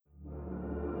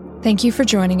Thank you for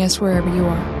joining us wherever you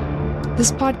are.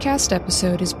 This podcast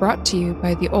episode is brought to you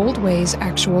by the Old Ways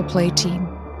Actual Play team.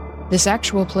 This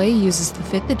actual play uses the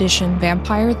 5th edition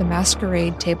Vampire the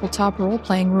Masquerade tabletop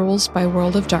role-playing rules by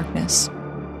World of Darkness.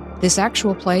 This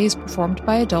actual play is performed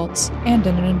by adults and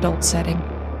in an adult setting.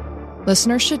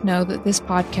 Listeners should know that this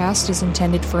podcast is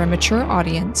intended for a mature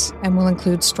audience and will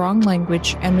include strong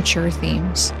language and mature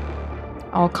themes.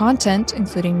 All content,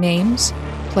 including names,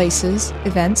 places,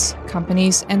 events,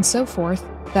 companies, and so forth,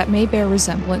 that may bear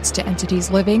resemblance to entities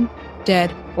living,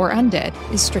 dead, or undead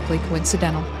is strictly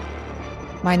coincidental.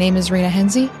 My name is Rena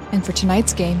Henze, and for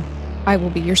tonight's game, I will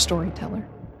be your storyteller.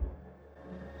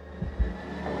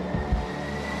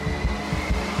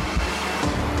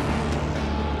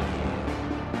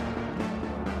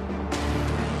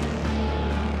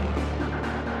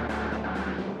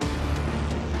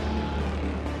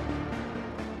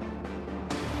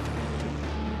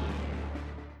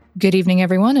 Good evening,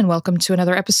 everyone, and welcome to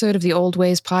another episode of the Old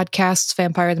Ways Podcast's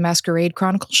Vampire the Masquerade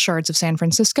Chronicles, Shards of San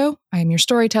Francisco. I am your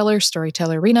storyteller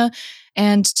Rena,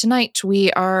 and tonight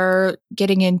we are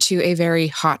getting into a very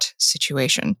hot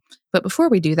situation. But before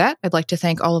we do that, I'd like to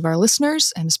thank all of our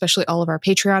listeners, and especially all of our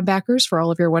Patreon backers for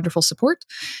all of your wonderful support.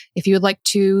 If you would like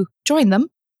to join them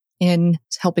in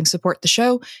helping support the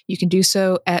show, you can do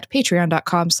so at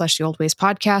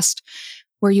patreon.com/theoldwayspodcast,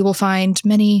 where you will find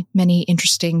many, many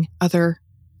interesting other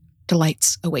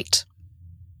delights await.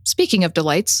 Speaking of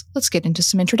delights, let's get into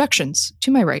some introductions.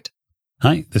 To my right.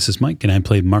 Hi, this is Mike, and I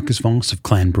play Marcus Vance of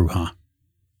Clan Bruja.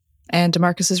 And to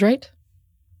Marcus's right.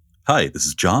 Hi, this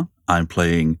is John. I'm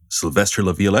playing Sylvester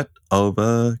LaViolette of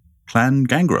Clan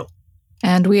Gangrel.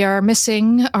 And we are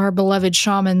missing our beloved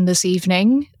shaman this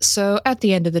evening, so at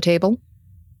the end of the table.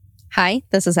 Hi,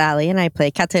 this is Ali, and I play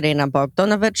Katerina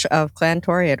Bogdanovich of Clan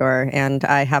Toreador, and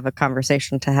I have a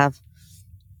conversation to have.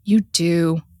 You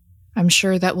do. I'm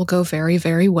sure that will go very,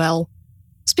 very well.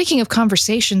 Speaking of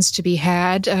conversations to be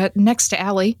had, next to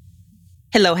Allie.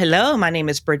 Hello. My name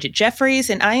is Bridget Jeffries,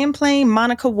 and I am playing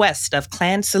Monica West of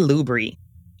Clan Salubri.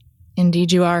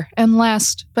 Indeed you are. And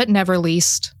last, but never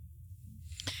least.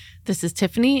 This is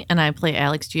Tiffany, and I play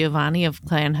Alex Giovanni of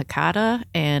Clan Hakata,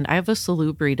 and I have a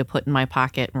Salubri to put in my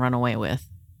pocket and run away with.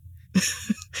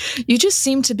 You just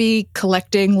seem to be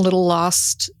collecting little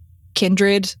lost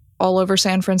kindred all over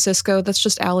San Francisco. That's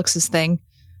just Alex's thing.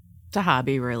 It's a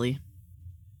hobby, really.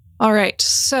 All right,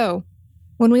 so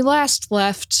when we last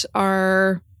left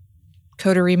our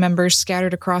coterie members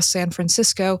scattered across San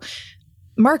Francisco,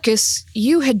 Marcus,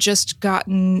 you had just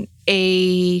gotten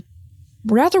a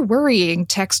rather worrying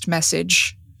text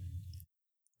message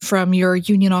from your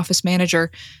union office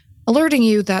manager alerting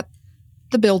you that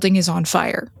the building is on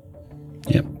fire.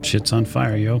 Yep, shit's on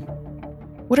fire, yo.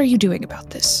 What are you doing about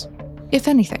this, if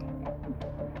anything?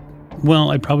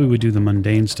 Well, I probably would do the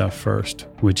mundane stuff first,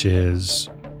 which is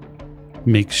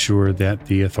make sure that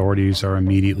the authorities are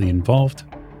immediately involved.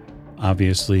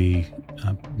 Obviously,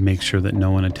 make sure that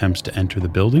no one attempts to enter the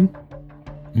building.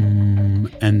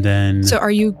 And then... So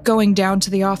are you going down to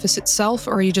the office itself,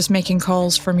 or are you just making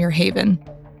calls from your haven?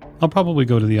 I'll probably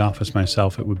go to the office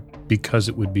myself. Because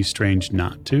it would be strange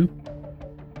not to.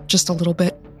 Just a little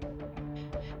bit.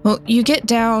 Well, you get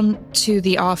down to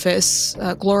the office.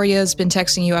 Gloria's been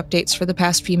texting you updates for the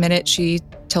past few minutes. She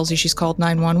tells you she's called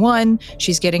 911.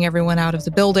 She's getting everyone out of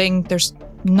the building. There's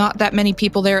not that many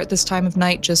people there at this time of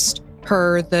night, just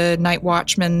her, the night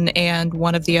watchman, and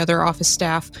one of the other office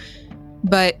staff.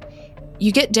 But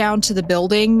you get down to the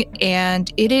building,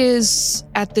 and it is,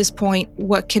 at this point,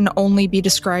 what can only be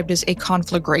described as a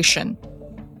conflagration.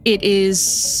 It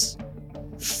is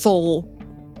full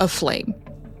of flame.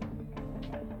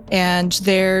 And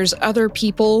there's other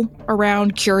people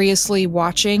around curiously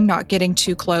watching, not getting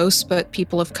too close, but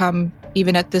people have come,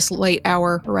 even at this late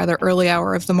hour, or rather early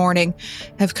hour of the morning,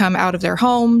 have come out of their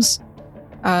homes.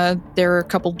 There are a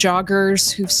couple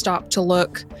joggers who've stopped to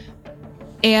look.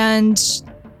 And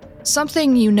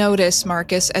something you notice,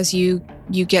 Marcus, as you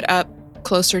get up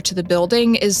closer to the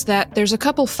building, is that there's a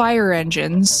couple fire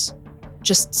engines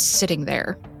just sitting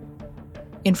there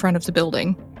in front of the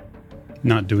building.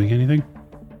 Not doing anything?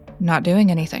 Not doing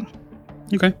anything.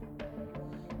 Okay.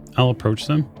 I'll approach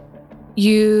them.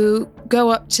 You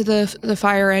go up to the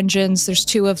fire engines. There's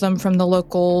 2 of them from the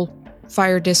local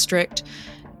fire district.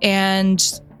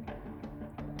 And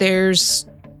there's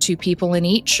 2 people in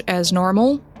each as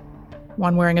normal.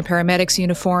 One wearing a paramedic's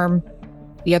uniform,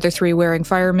 the other 3 wearing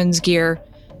fireman's gear.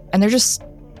 And they're just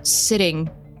sitting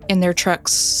in their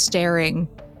trucks staring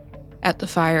at the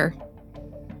fire.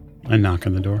 I knock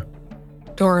on the door.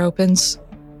 Door opens.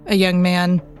 A young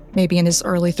man, maybe in his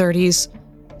early 30s,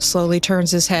 slowly turns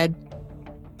his head,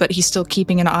 but he's still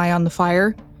keeping an eye on the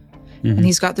fire. Mm-hmm. And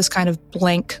he's got this kind of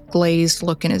blank, glazed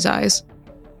look in his eyes.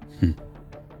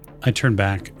 I turn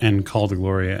back and call to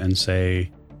Gloria and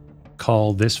say,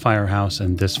 call this firehouse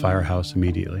and this firehouse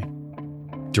immediately.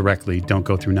 Directly, don't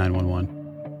go through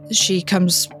 911. She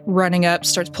comes running up,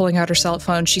 starts pulling out her cell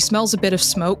phone. She smells a bit of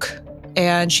smoke,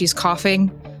 and she's coughing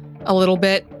a little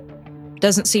bit.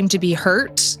 Doesn't seem to be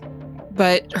hurt,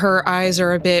 but her eyes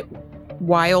are a bit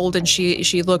wild, and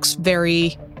she looks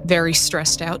very, very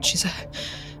stressed out. She's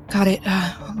got it.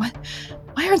 What?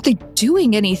 Why aren't they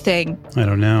doing anything? I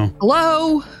don't know.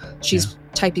 Hello? She's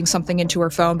typing something into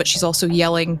her phone, but she's also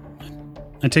yelling.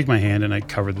 I take my hand and I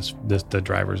cover the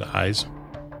driver's eyes.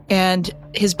 And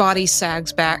his body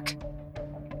sags back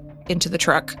into the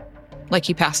truck like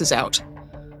he passes out.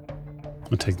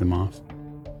 I'll take them off.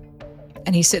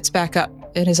 And he sits back up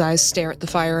and his eyes stare at the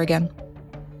fire again.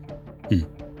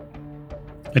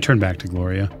 I turn back to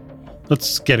Gloria.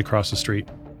 Let's get across the street.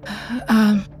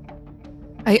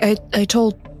 I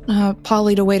told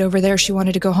Polly to wait over there. She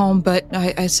wanted to go home, but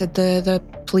I said the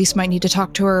police might need to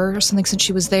talk to her or something since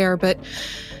she was there, but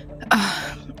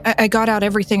I got out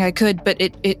everything I could, but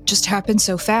it just happened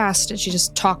so fast. And she's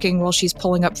just talking while she's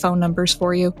pulling up phone numbers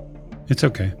for you. It's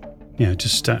okay. Yeah,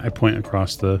 just I point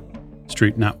across the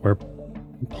street, not where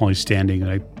Polly's standing, and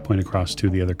I point across to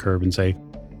the other curb and say,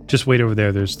 just wait over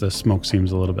there. The smoke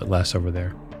seems a little bit less over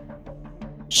there.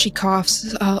 She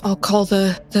coughs. I'll call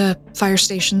the fire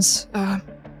stations.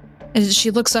 And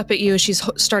she looks up at you as she's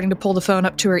starting to pull the phone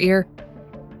up to her ear.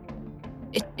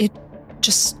 It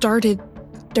just started.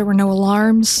 There were no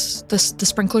alarms. The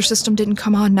sprinkler system didn't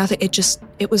come on. Nothing.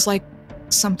 It was like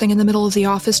something in the middle of the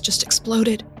office just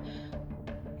exploded.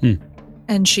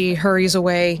 And she hurries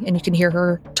away, and you can hear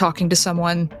her talking to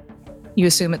someone, you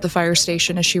assume at the fire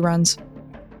station, as she runs.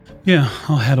 Yeah,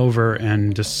 I'll head over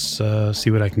and just see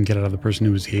what I can get out of the person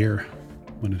who was here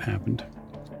when it happened.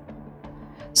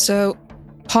 So,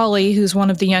 Polly, who's one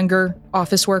of the younger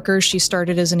office workers, she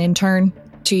started as an intern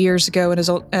 2 years ago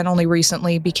and only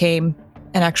recently became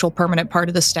an actual permanent part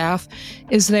of the staff,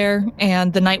 is there.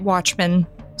 And the night watchman,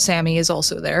 Sammy, is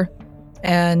also there.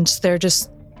 And they're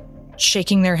just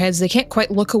shaking their heads. They can't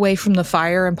quite look away from the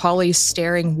fire, and Polly's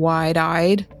staring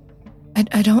wide-eyed.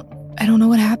 I don't know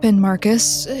what happened,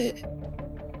 Marcus.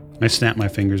 I snap my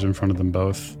fingers in front of them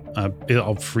both.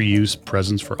 I'll free use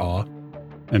presence for awe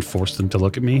and force them to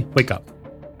look at me. Wake up.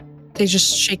 They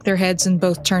just shake their heads and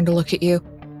both turn to look at you.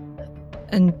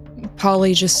 And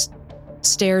Polly just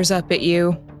stares up at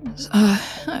you.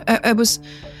 I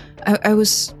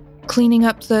was cleaning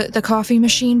up the coffee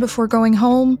machine before going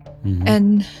home,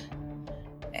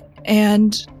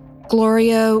 and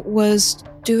Gloria was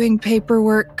doing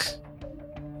paperwork.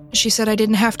 She said I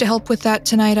didn't have to help with that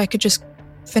tonight. I could just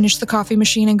finish the coffee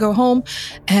machine and go home.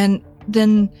 And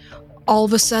then all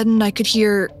of a sudden I could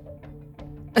hear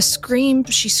a scream.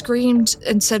 She screamed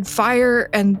and said fire,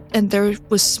 and there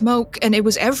was smoke, and it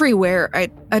was everywhere.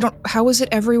 How was it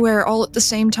everywhere all at the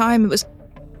same time? It was...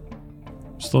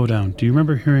 Slow down. Do you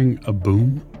remember hearing a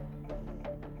boom?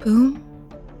 Boom?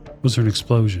 Was there an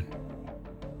explosion?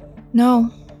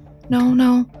 No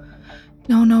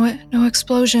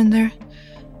explosion there.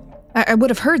 I would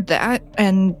have heard that.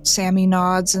 And Sammy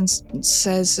nods and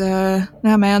says, no,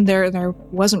 man, there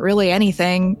wasn't really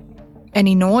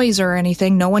any noise or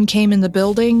anything. No one came in the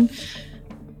building.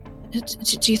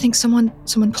 Do you think someone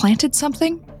planted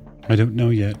something? I don't know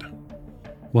yet.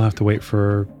 We'll have to wait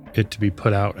for it to be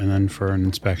put out and then for an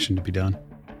inspection to be done.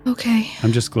 Okay.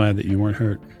 I'm just glad that you weren't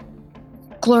hurt.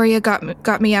 Gloria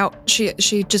got me out.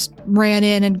 She just ran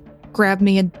in and grabbed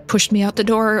me and pushed me out the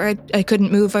door. I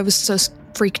couldn't move. I was so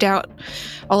freaked out.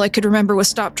 All I could remember was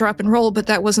stop, drop, and roll, but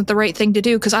that wasn't the right thing to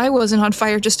do because I wasn't on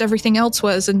fire, just everything else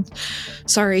was. And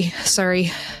sorry. It's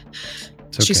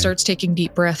okay. She starts taking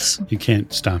deep breaths. You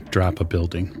can't stop, drop a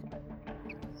building.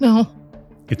 No.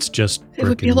 It's just It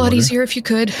would be a lot mortar. easier if you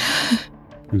could.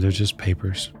 They're just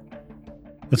papers.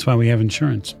 That's why we have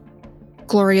insurance.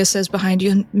 Gloria says behind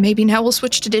you, and maybe now we'll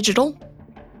switch to digital.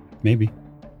 Maybe.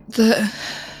 The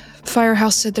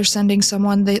firehouse said they're sending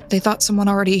someone. They thought someone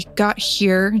already got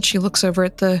here, and she looks over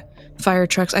at the fire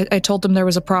trucks. I told them there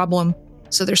was a problem,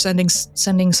 so they're sending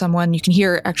someone. You can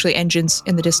hear actually engines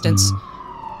in the distance.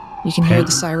 You can hear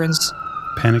the sirens.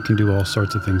 Panic can do all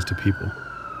sorts of things to people.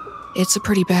 It's a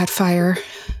pretty bad fire.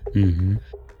 Mm-hmm.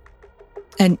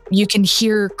 And you can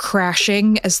hear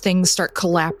crashing as things start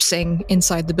collapsing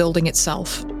inside the building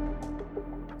itself.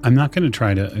 I'm not going to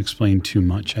try to explain too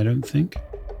much, I don't think.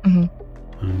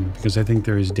 Because I think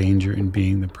there is danger in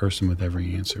being the person with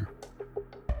every answer.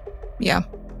 Yeah.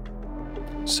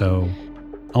 So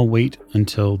I'll wait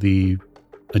until the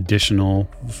additional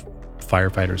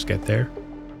firefighters get there.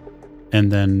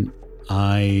 And then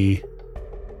I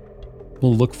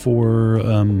will look for,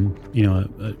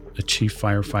 a chief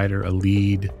firefighter, a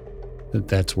lead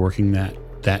that's working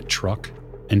that truck,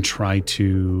 and try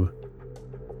to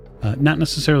not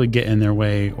necessarily get in their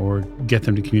way or get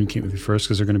them to communicate with you first,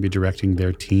 because they're going to be directing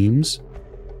their teams.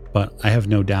 But I have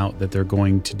no doubt that they're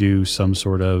going to do some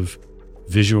sort of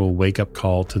visual wake-up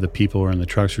call to the people who are in the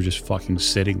trucks who are just fucking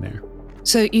sitting there.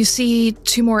 So you see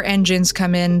 2 more engines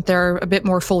come in. They're a bit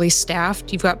more fully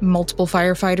staffed. You've got multiple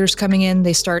firefighters coming in.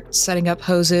 They start setting up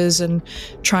hoses and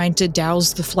trying to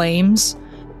douse the flames.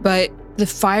 But the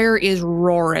fire is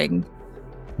roaring.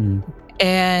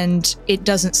 And it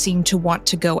doesn't seem to want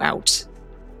to go out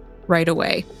right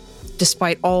away,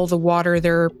 despite all the water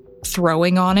they're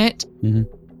throwing on it.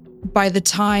 By the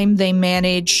time they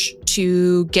manage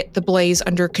to get the blaze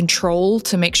under control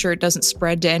to make sure it doesn't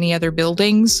spread to any other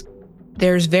buildings,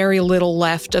 there's very little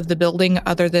left of the building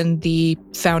other than the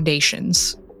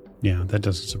foundations. Yeah, that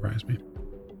doesn't surprise me.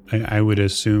 I would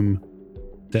assume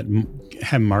that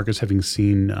Marcus, having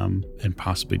seen and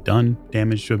possibly done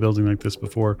damage to a building like this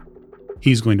before,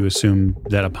 he's going to assume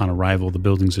that upon arrival, the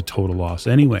building's a total loss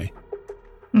anyway.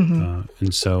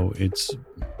 And so it's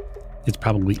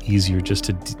probably easier just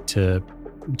to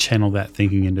channel that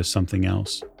thinking into something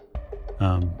else.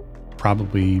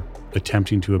 Probably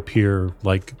attempting to appear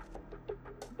like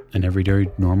an everyday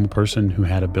normal person who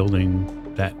had a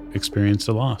building that experienced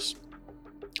a loss.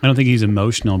 I don't think he's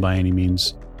emotional by any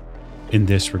means in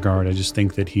this regard. I just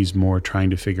think that he's more trying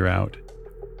to figure out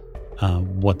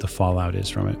what the fallout is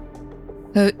from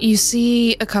it. You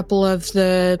see a couple of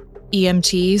the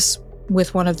EMTs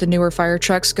with one of the newer fire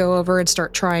trucks go over and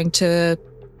start trying to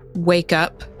wake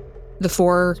up the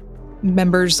 4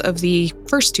 members of the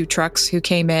first 2 trucks who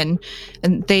came in,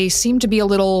 and they seem to be a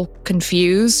little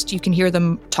confused. You can hear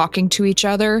them talking to each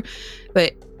other,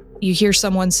 but you hear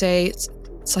someone say it's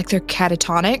like they're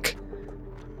catatonic.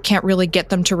 Can't really get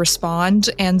them to respond,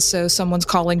 and so someone's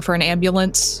calling for an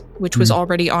ambulance, which was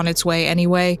already on its way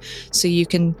anyway. So you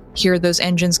can hear those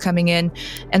engines coming in,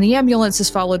 and the ambulance is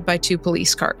followed by 2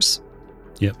 police cars.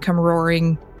 Come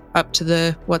roaring up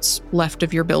to what's left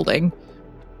of your building.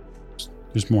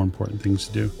 There's more important things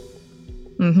to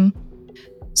do.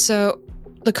 So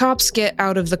the cops get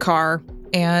out of the car,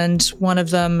 and one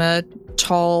of them, a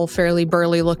tall, fairly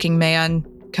burly looking man,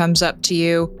 comes up to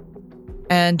you,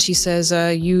 and he says,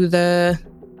 you the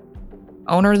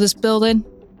owner of this building?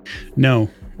 No,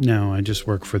 I just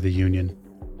work for the union.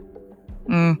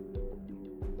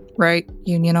 Right,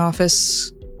 union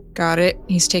office. Got it.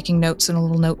 He's taking notes in a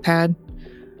little notepad.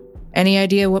 Any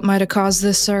idea what might have caused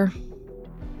this, sir?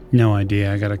 No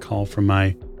idea. I got a call from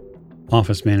my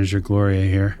office manager, Gloria,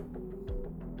 here.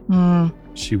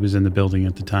 She was in the building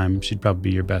at the time. She'd probably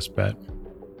be your best bet.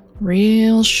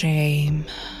 Real shame.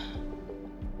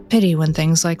 Pity when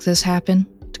things like this happen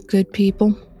to good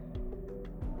people.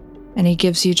 And he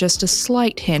gives you just a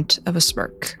slight hint of a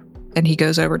smirk, and he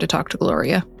goes over to talk to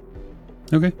Gloria.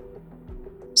 Okay.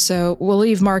 So we'll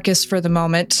leave Marcus for the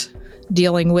moment,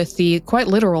 dealing with the quite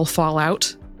literal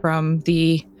fallout from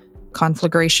the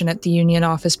conflagration at the union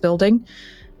office building.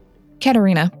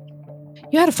 Katerina,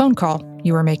 you had a phone call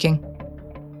you were making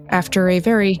after a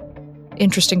very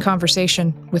interesting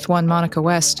conversation with one Monica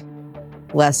West.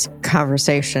 Less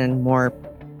conversation, more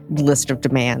list of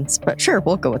demands. But sure,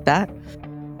 we'll go with that.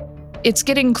 It's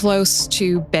getting close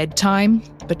to bedtime,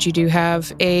 but you do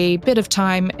have a bit of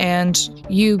time, and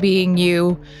you being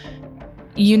you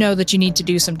know that you need to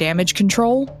do some damage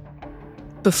control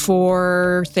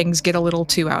before things get a little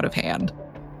too out of hand.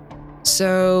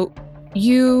 So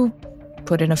you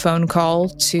put in a phone call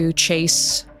to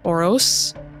Chase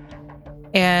Oros,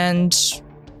 and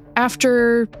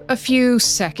after a few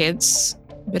seconds,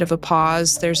 a bit of a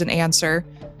pause, there's an answer.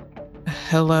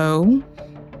 Hello?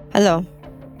 Hello.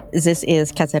 This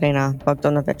is Katerina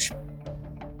Bogdanovich.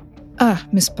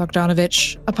 Miss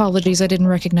Bogdanovich. Apologies, I didn't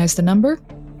recognize the number.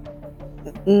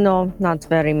 No, not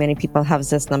very many people have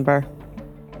this number.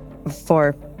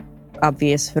 For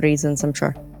obvious reasons, I'm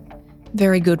sure.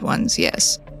 Very good ones,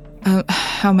 yes.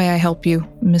 How may I help you,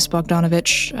 Miss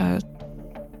Bogdanovich?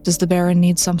 Does the Baron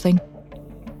need something?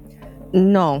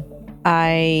 No,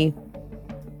 I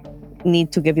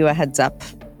need to give you a heads up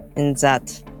in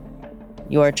that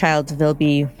your child will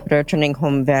be returning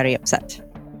home very upset.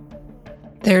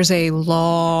 There's a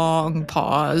long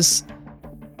pause.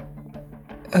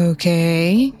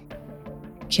 Okay.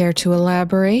 Care to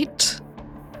elaborate?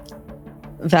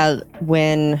 Well,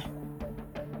 when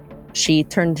she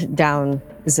turned down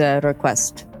the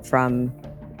request from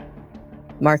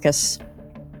Marcus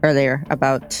earlier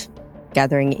about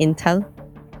gathering intel,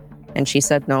 and she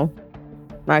said no.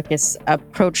 Marcus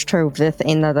approached her with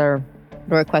another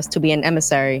request to be an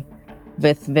emissary,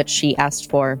 with which she asked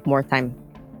for more time.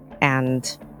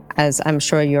 And as I'm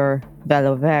sure you're well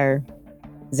aware,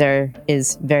 there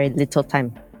is very little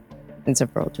time in the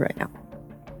world right now.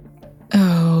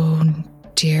 Oh,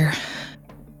 dear.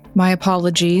 My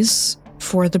apologies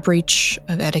for the breach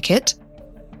of etiquette.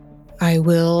 I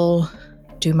will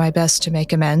do my best to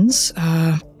make amends.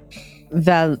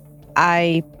 Well,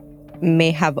 I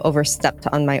may have overstepped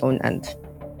on my own end.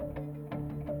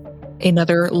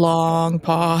 Another long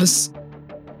pause.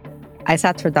 I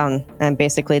sat her down and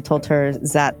basically told her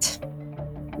that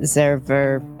there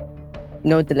were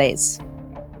no delays,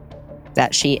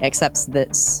 that she accepts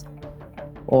this,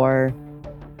 or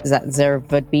that there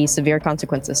would be severe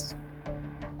consequences,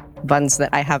 ones that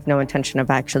I have no intention of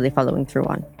actually following through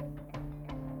on.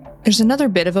 There's another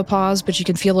bit of a pause, but you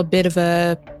can feel a bit of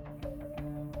a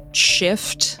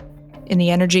shift in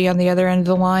the energy on the other end of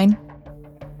the line.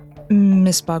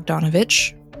 Miss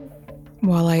Bogdanovich,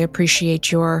 while I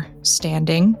appreciate your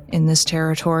standing in this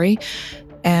territory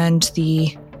and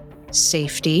the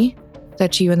safety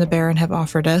that you and the Baron have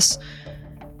offered us,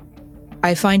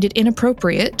 I find it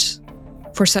inappropriate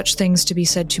for such things to be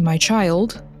said to my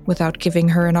child without giving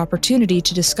her an opportunity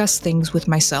to discuss things with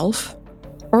myself,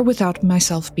 or without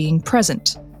myself being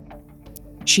present.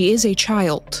 She is a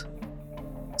child.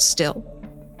 Still.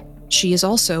 She is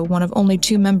also one of only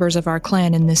 2 members of our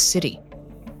clan in this city.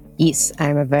 Yes,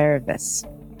 I'm aware of this.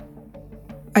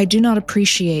 I do not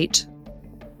appreciate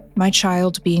my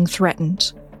child being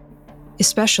threatened,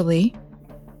 especially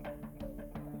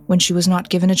when she was not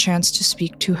given a chance to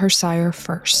speak to her sire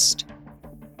first.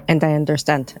 And I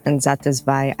understand, and that is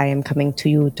why I am coming to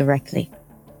you directly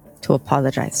to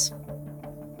apologize.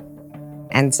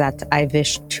 And that I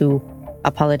wish to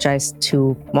apologize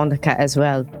to Monica as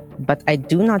well, but I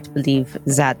do not believe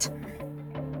that,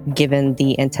 given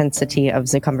the intensity of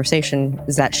the conversation,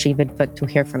 that she would want to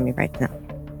hear from me right now.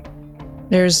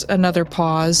 There's another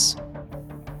pause.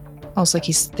 Almost like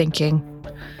he's thinking.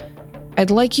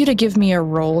 I'd like you to give me a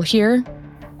roll here.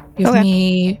 Give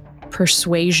me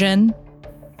persuasion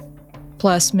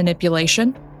plus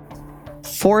manipulation.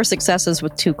 4 successes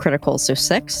with 2 criticals, so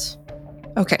 6.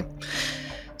 Okay.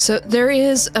 So there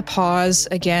is a pause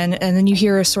again, and then you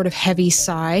hear a sort of heavy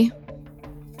sigh.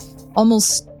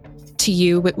 Almost to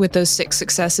you, with those 6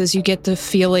 successes, you get the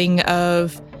feeling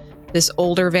of this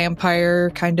older vampire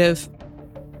kind of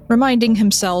reminding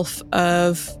himself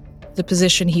of the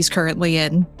position he's currently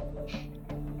in.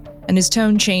 And his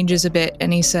tone changes a bit,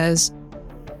 and he says,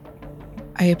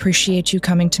 I appreciate you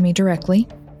coming to me directly.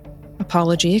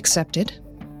 Apology accepted.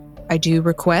 I do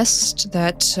request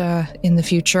that in the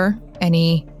future,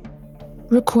 any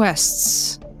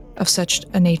requests of such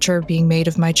a nature being made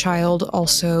of my child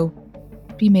also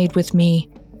be made with me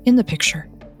in the picture.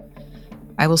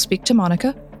 I will speak to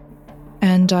Monica,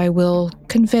 and I will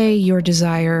convey your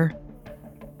desire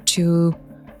to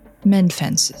mend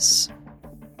fences.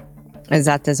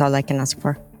 That is all I can ask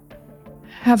for.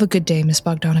 Have a good day, Miss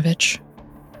Bogdanovich.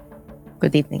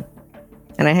 Good evening.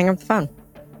 And I hang up the phone.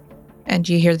 And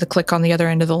you hear the click on the other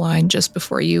end of the line just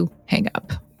before you hang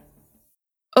up.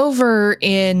 Over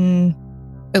in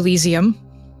Elysium,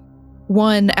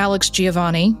 one Alex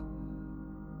Giovanni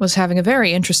was having a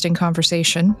very interesting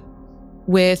conversation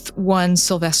with one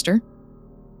Sylvester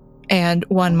and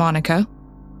one Monica.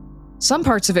 Some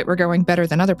parts of it were going better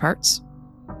than other parts.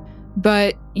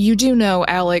 But you do know,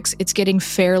 Alex, it's getting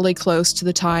fairly close to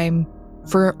the time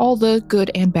for all the good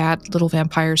and bad little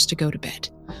vampires to go to bed.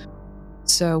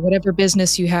 So whatever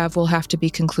business you have will have to be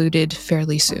concluded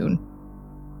fairly soon.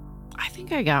 I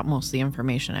think I got most of the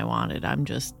information I wanted. I'm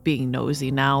just being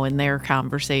nosy now in their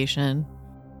conversation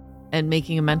and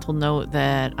making a mental note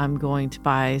that I'm going to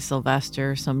buy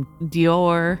Sylvester some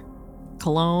Dior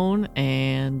cologne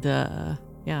and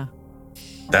yeah.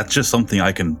 That's just something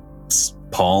I can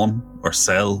pawn or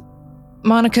sell.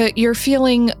 Monica, you're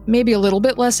feeling maybe a little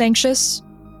bit less anxious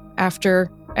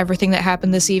after everything that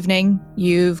happened this evening.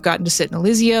 You've gotten to sit in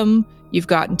Elysium, you've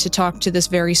gotten to talk to this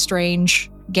very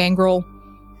strange gangrel,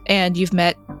 and you've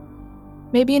met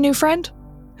maybe a new friend?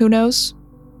 Who knows?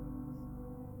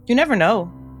 You never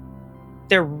know.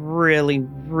 They're really,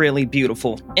 really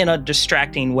beautiful in a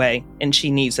distracting way, and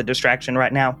she needs a distraction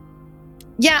right now.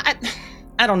 Yeah,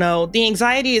 I don't know. The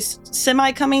anxiety is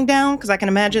semi coming down because I can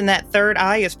imagine that third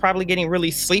eye is probably getting really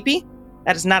sleepy.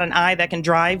 That is not an eye that can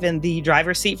drive in the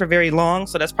driver's seat for very long.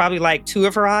 So that's probably like 2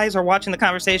 of her eyes are watching the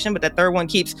conversation, but that third one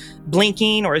keeps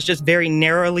blinking or is just very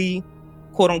narrowly,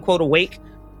 quote unquote, awake.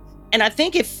 And I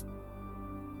think if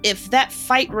if that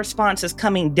fight response is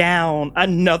coming down,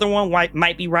 another one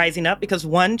might be rising up, because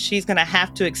one, she's going to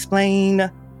have to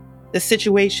explain the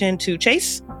situation to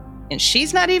Chase, and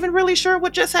she's not even really sure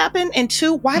what just happened. And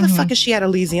two, why the fuck is she at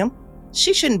Elysium?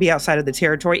 She shouldn't be outside of the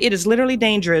territory. It is literally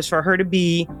dangerous for her to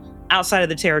be outside of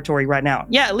the territory right now.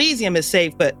 Yeah, Elysium is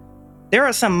safe, but there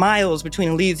are some miles between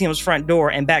Elysium's front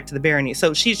door and back to the Barony.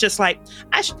 So she's just like,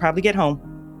 I should probably get home.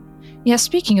 Yeah,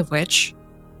 speaking of which,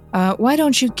 why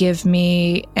don't you give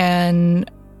me an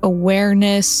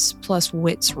awareness plus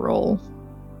wits roll?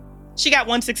 She got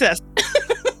 1 success.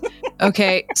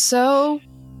 Okay, so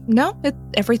no,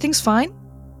 everything's fine.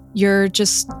 You're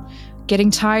just getting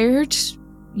tired.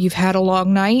 You've had a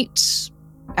long night.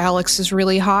 Alex is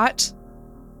really hot.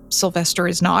 Sylvester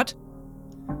is not.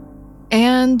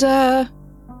 And,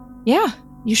 yeah,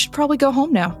 you should probably go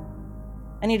home now.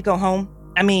 I need to go home.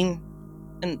 I mean,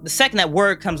 and the second that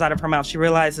word comes out of her mouth, she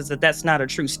realizes that that's not a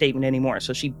true statement anymore.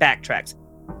 So she backtracks.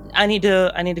 I need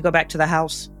to go back to the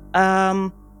house.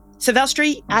 Sylvester,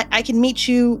 I can meet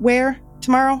you where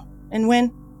tomorrow and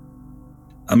when?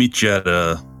 I'll meet you at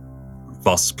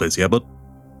Voss's place, yeah, bud?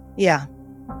 Yeah,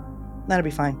 that'll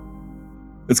be fine.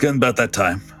 It's getting about that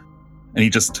time. And he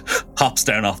just hops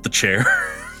down off the chair.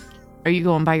 Are you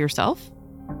going by yourself?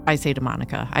 I say to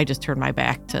Monica. I just turn my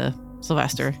back to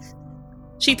Sylvester.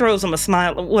 She throws him a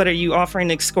smile. What, are you offering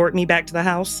to escort me back to the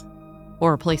house?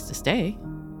 Or a place to stay.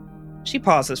 She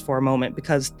pauses for a moment,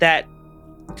 because that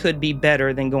could be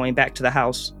better than going back to the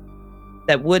house.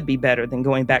 That would be better than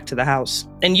going back to the house.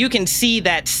 And you can see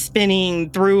that spinning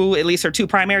through at least her 2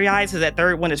 primary eyes, because that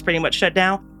third one is pretty much shut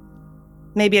down.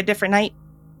 Maybe a different night.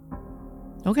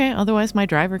 Okay, otherwise my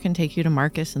driver can take you to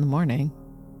Marcus in the morning.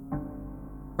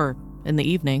 Or in the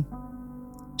evening.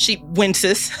 She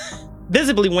winces,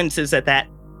 visibly winces at that.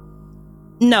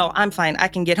 No, I'm fine. I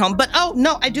can get home. But oh,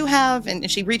 no, I do have, and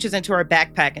she reaches into her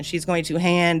backpack and she's going to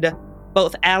hand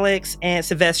both Alex and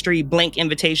Sylvester blank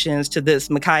invitations to this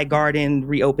Mackay Garden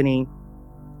reopening.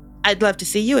 I'd love to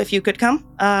see you if you could come.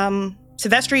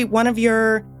 Sylvester, one of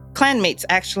your clanmates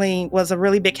actually was a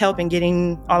really big help in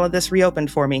getting all of this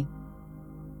reopened for me.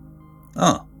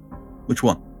 Oh, which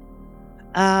one?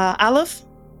 Olive.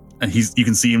 And you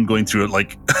can see him going through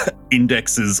like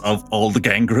indexes of all the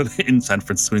gangrel in San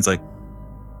Francisco. He's like,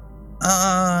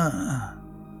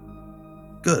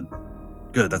 good.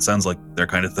 That sounds like their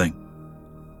kind of thing.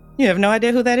 You have no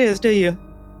idea who that is, do you?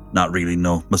 Not really,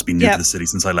 no. Must be new to the city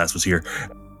since I last was here.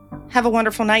 Have a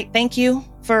wonderful night. Thank you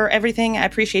for everything. I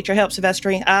appreciate your help,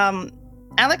 Sylvester.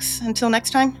 Alex, until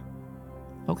next time.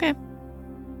 Okay.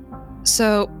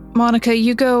 So, Monica,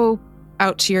 you go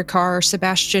out to your car.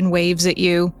 Sebastian waves at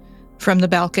you from the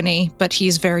balcony, but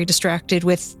he's very distracted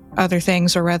with other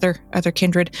things, or rather, other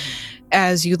kindred,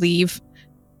 as you leave.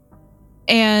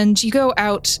 And you go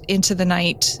out into the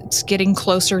night. It's getting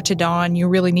closer to dawn. You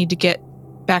really need to get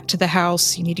back to the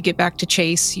house. You need to get back to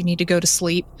Chase. You need to go to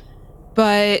sleep.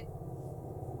 But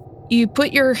you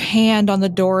put your hand on the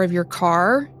door of your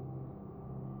car,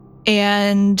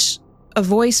 and a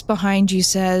voice behind you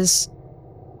says,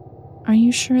 "Are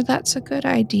you sure that's a good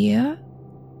idea?"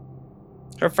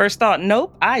 Her first thought,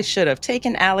 nope, I should have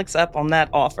taken Alex up on that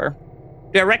offer.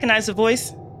 Do I recognize the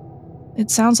voice?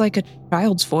 It sounds like a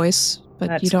child's voice, but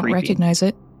That's you don't creepy. recognize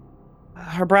it.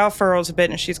 Her brow furrows a bit,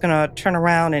 and she's going to turn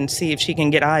around and see if she can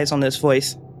get eyes on this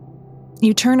voice.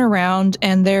 You turn around,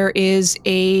 and there is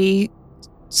a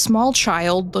small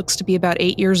child, looks to be about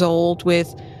 8 years old,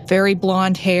 with very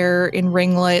blonde hair in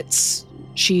ringlets.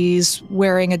 She's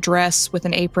wearing a dress with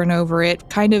an apron over it,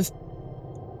 kind of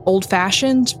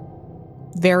old-fashioned,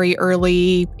 very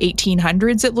early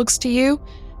 1800s, it looks to you.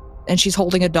 And she's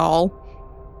holding a doll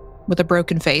with a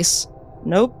broken face.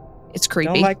 Nope. It's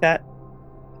creepy. Don't like that.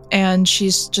 And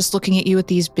she's just looking at you with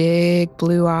these big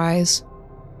blue eyes.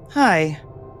 Hi.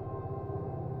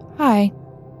 Hi.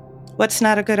 What's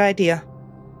not a good idea?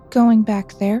 Going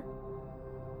back there.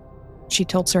 She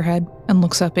tilts her head and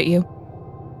looks up at you.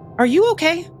 Are you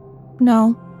okay?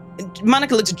 No,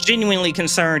 Monica looks genuinely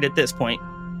concerned at this point.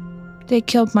 they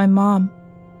killed my mom.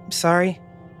 I'm sorry.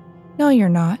 No, you're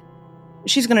not.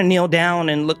 She's going to kneel down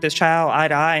and look this child eye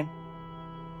to eye.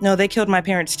 No, they killed my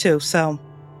parents too, so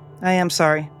I am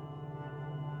sorry.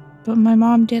 But my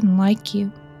mom didn't like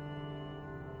you.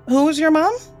 Who was your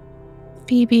mom?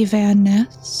 Phoebe Van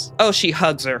Ness. Oh, she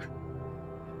hugs her.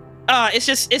 It's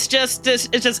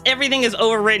just everything is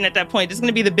overwritten at that point. It's going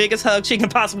to be the biggest hug she can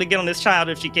possibly get on this child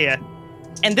if she can.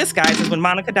 And this, guys, is when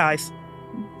Monica dies.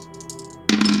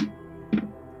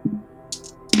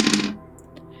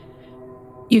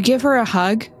 You give her a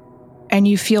hug, and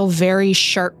you feel very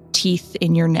sharp teeth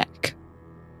in your neck.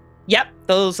 Yep,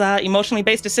 Those emotionally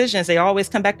based decisions, they always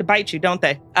come back to bite you, don't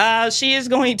they? She is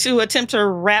going to attempt to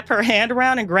wrap her hand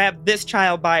around and grab this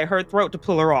child by her throat to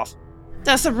pull her off.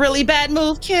 That's a really bad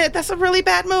move, kid. That's a really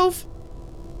bad move.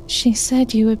 She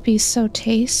said you would be so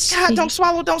tasty. God, don't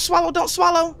swallow, don't swallow, don't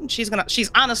swallow. She's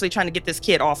honestly trying to get this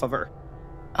kid off of her.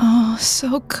 Oh,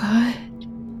 so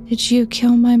good. Did you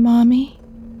kill my mommy?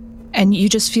 And you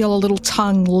just feel a little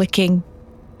tongue licking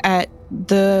at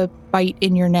the bite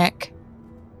in your neck.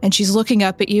 And she's looking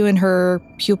up at you and her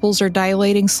pupils are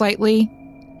dilating slightly,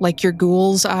 like your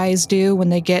ghoul's eyes do when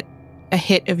they get a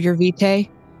hit of your vitae.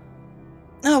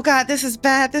 Oh God, this is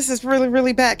bad. This is really,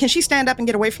 really bad. Can she stand up and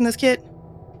get away from this kid?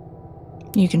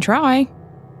 You can try.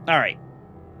 All right.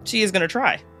 She is going to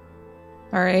try.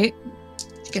 All right.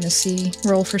 Gonna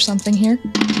roll for something here.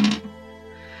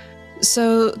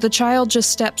 So the child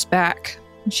just steps back.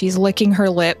 She's licking her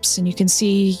lips, and you can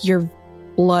see your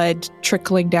blood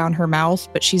trickling down her mouth,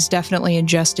 but she's definitely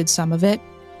ingested some of it.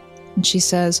 And she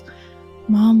says,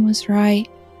 Mom was right.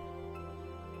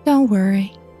 Don't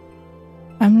worry.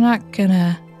 I'm not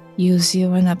gonna use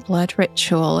you in a blood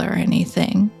ritual or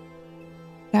anything.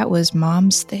 That was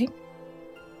Mom's thing.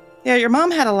 Yeah, your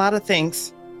mom had a lot of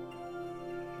things.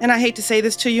 And I hate to say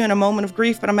this to you in a moment of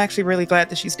grief, but I'm actually really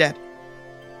glad that she's dead.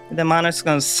 And then Monarch's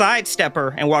going to sidestep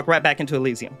her and walk right back into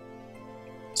Elysium.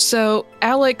 So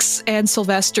Alex and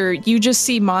Sylvester, you just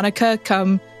see Monica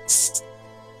come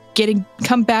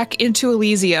back into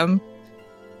Elysium,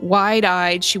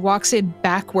 wide-eyed. She walks in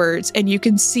backwards, and you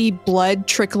can see blood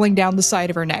trickling down the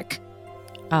side of her neck.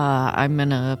 I'm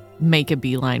gonna make a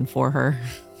beeline for her.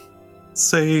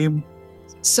 Same.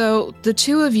 So the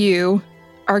two of you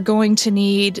are going to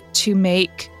need to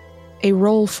make a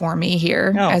roll for me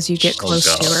here as you get close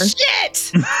to her.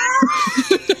 Shit!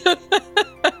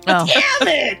 Oh. Damn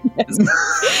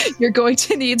it! You're going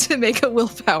to need to make a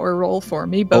willpower roll for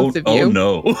me, both of you. Oh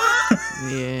no.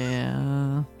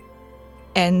 Yeah.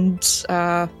 And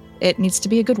it needs to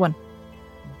be a good one.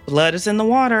 Blood is in the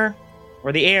water.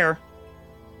 Or the air.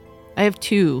 I have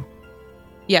 2.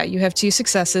 Yeah, you have 2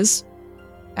 successes,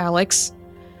 Alex.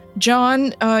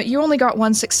 John, you only got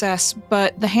 1 success,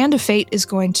 but the Hand of Fate is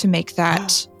going to make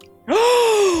that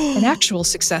an actual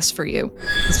success for you.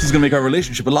 This is going to make our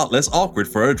relationship a lot less awkward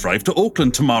for our drive to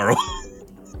Oakland tomorrow.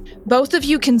 Both of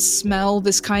you can smell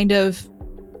this kind of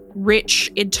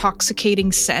rich,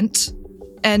 intoxicating scent.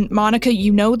 And Monica,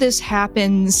 you know this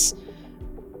happens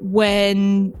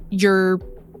when you're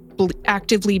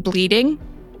actively bleeding.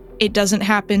 It doesn't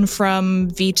happen from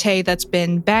vitae that's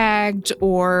been bagged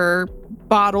or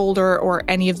bottled or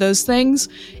any of those things.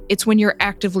 It's when you're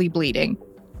actively bleeding.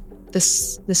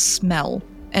 This smell.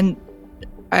 And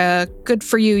good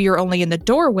for you, you're only in the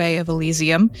doorway of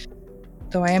Elysium.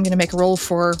 Though I am going to make a roll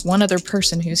for one other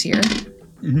person who's here.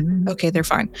 Mm-hmm. Okay, they're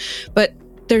fine. But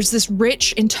there's this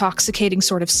rich, intoxicating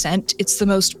sort of scent. It's the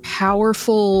most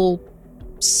powerful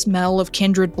smell of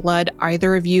kindred blood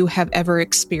either of you have ever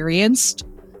experienced.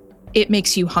 It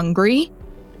makes you hungry,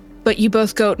 but you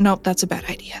both go, nope, that's a bad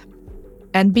idea.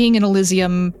 And being in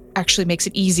Elysium actually makes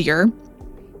it easier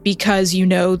because you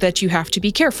know that you have to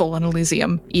be careful in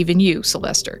Elysium, even you,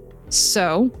 Sylvester.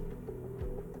 So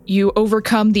you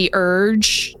overcome the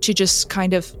urge to just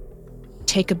kind of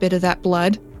take a bit of that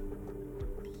blood,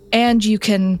 and you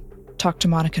can talk to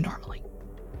Monica normally.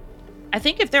 I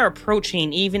think if they're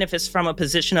approaching, even if it's from a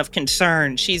position of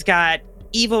concern, she's got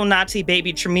evil Nazi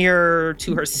baby Tremere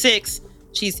to her 6.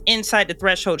 She's inside the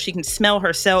threshold. She can smell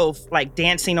herself like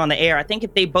dancing on the air. I think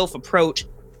if they both approach,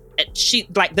 she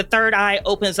like the third eye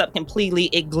opens up completely.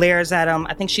 It glares at them.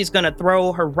 I think she's going to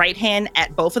throw her right hand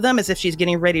at both of them as if she's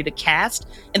getting ready to cast,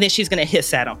 and then she's going to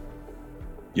hiss at them.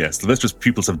 Yes, Sylvester's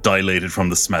pupils have dilated from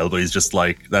the smell, but he's just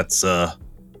like, that's,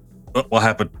 what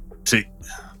happened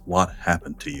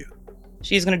to you?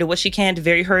 She's going to do what she can to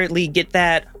very hurriedly get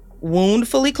that wound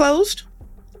fully closed.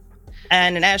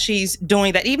 And as she's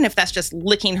doing that, even if that's just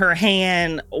licking her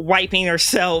hand, wiping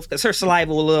herself, because her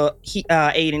saliva will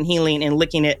aid in healing and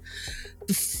licking it.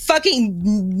 The fucking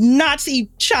Nazi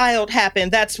child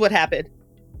happened. That's what happened.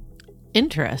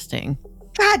 Interesting.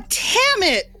 God damn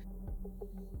it.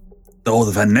 Oh,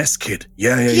 the Van Ness kid.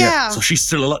 Yeah. So she's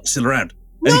still around.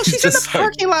 No, And she's in the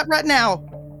parking lot right now.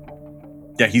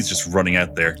 Yeah, he's just running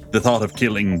out there. The thought of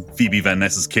killing Phoebe Van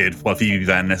Ness's kid while Phoebe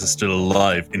Van Ness is still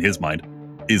alive in his mind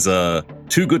is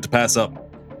too good to pass up.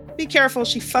 Be careful,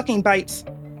 she fucking bites.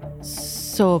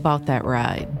 So about that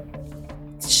ride.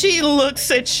 She looks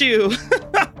at you.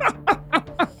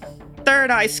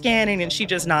 Third eye scanning, and she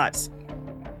just nods.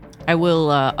 I will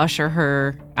usher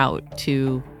her out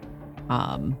to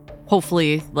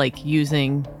hopefully like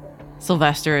using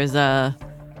Sylvester as a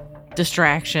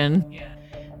distraction.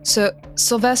 So,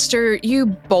 Sylvester, you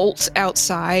bolt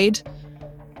outside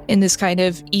in this kind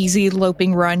of easy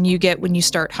loping run you get when you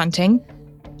start hunting.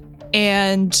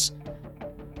 And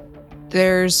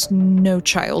there's no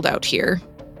child out here.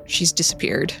 She's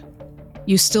disappeared.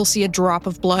 You still see a drop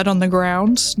of blood on the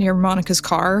ground near Monica's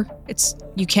car.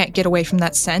 You can't get away from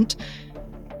that scent.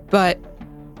 But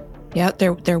yeah,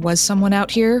 there was someone out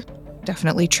here.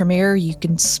 Definitely Tremere. You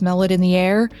can smell it in the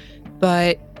air,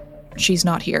 but she's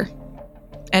not here.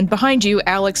 And behind you,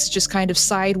 Alex is just kind of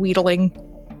side-wheedling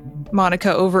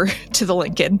Monica over to the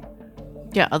Lincoln.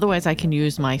 Yeah, otherwise I can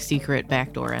use my secret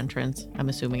backdoor entrance. I'm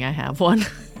assuming I have one.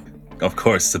 Of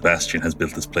course, Sebastian has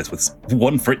built this place with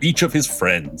one for each of his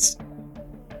friends.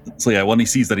 So yeah, when he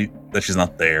sees that she's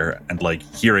not there, and like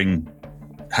hearing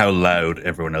how loud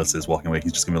everyone else is walking away,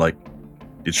 he's just gonna be like,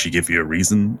 "Did she give you a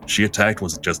reason she attacked?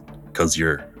 Was it just because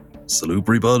you're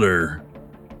salubri bud, or?"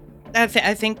 I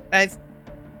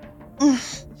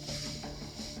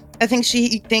think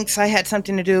she thinks I had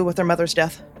something to do with her mother's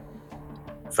death.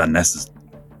 Van Ness is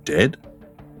dead?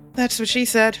 That's what she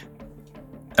said.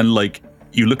 And like,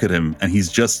 you look at him and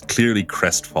he's just clearly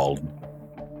crestfallen.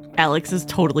 Alex is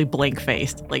totally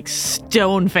blank-faced, like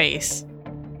stone face.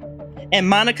 And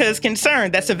Monica is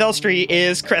concerned that Sylvester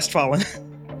is crestfallen.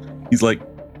 He's like,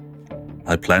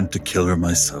 "I planned to kill her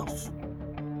myself."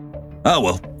 Oh,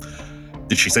 well.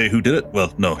 Did she say who did it?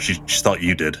 Well, no, she thought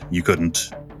you did. You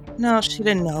couldn't. No, she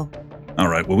didn't know. All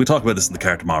right, well, we'll talk about this in the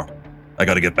car tomorrow. I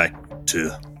gotta get back to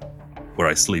where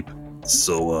I sleep.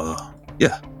 So,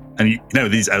 yeah. And now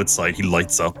that he's outside, he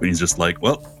lights up and he's just like,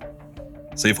 "Well,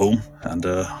 safe home," and,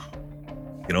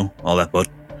 all that, bud.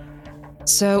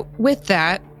 So with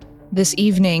that, this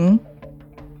evening,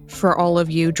 for all of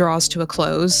you, draws to a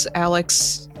close.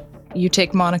 Alex, you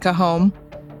take Monica home.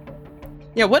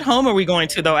 Yeah, what home are we going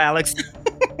to, though, Alex?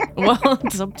 Well,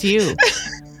 it's up to you.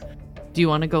 Do you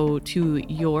want to go to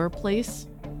your place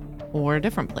or a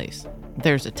different place?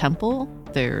 There's a temple.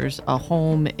 There's a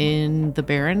home in the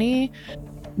Barony.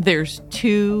 There's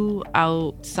 2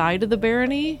 outside of the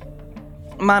Barony.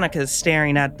 Monica's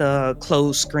staring at the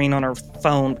closed screen on her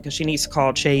phone because she needs to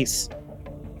call Chase.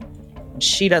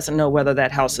 She doesn't know whether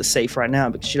that house is safe right now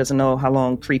because she doesn't know how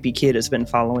long creepy kid has been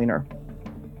following her.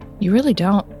 You really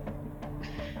don't.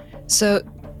 So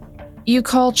you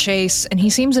call Chase, and he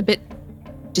seems a bit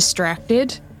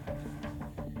distracted,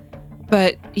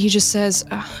 but he just says,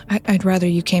 I'd rather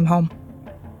you came home.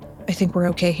 I think we're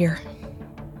okay here.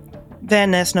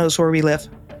 Van Ness knows where we live.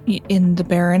 In the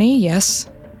Barony, yes.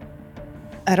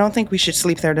 I don't think we should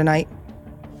sleep there tonight.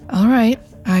 All right,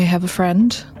 I have a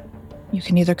friend. You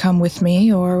can either come with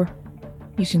me, or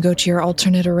you can go to your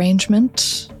alternate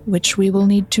arrangement, which we will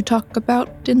need to talk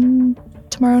about in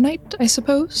tomorrow night, I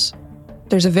suppose.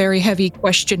 There's a very heavy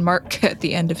question mark at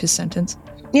the end of his sentence.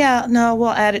 Yeah, no, we'll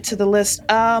add it to the list.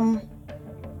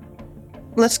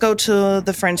 Let's go to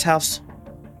the friend's house.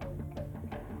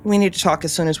 We need to talk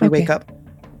as soon as we wake up.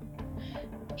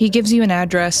 He gives you an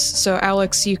address, so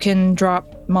Alex, you can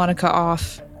drop Monica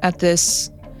off at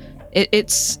this.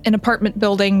 It's an apartment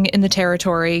building in the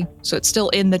territory, so it's still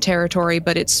in the territory,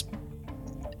 but it's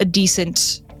a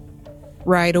decent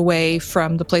ride away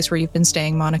from the place where you've been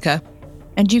staying, Monica.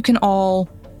 And you can all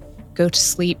go to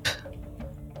sleep,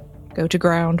 go to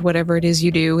ground, whatever it is you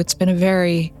do. It's been a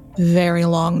very, very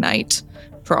long night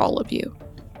for all of you.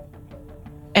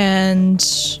 And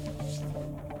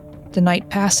the night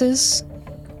passes,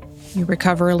 you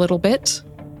recover a little bit,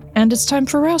 and it's time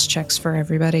for rouse checks for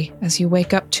everybody as you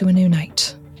wake up to a new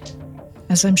night.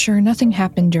 As I'm sure nothing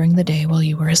happened during the day while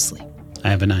you were asleep. I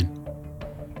have a 9.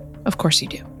 Of course you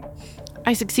do.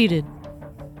 I succeeded.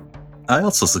 I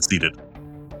also succeeded.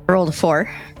 I rolled a 4.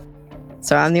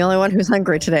 So I'm the only one who's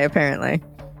hungry today, apparently.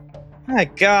 My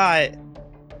God.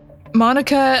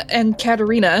 Monica and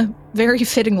Katerina, very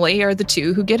fittingly, are the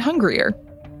 2 who get hungrier.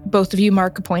 Both of you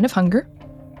mark a point of hunger.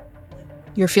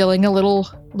 You're feeling a little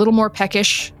more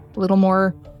peckish, a little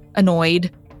more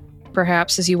annoyed,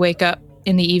 perhaps, as you wake up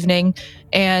in the evening.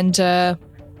 And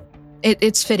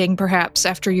it's fitting, perhaps,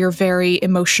 after your very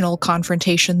emotional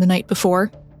confrontation the night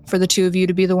before, for the 2 of you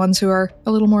to be the ones who are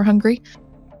a little more hungry.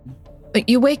 But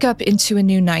you wake up into a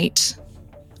new night,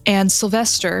 and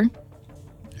Sylvester,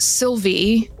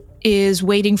 Sylvie, is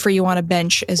waiting for you on a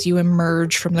bench as you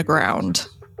emerge from the ground.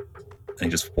 And he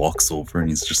just walks over and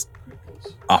he's just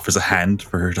offers a hand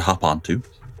for her to hop onto.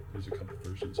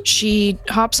 She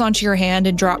hops onto your hand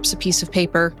and drops a piece of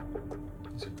paper.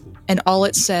 And all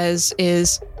it says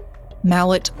is,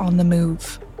 Mallet on the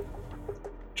move.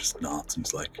 Just nods and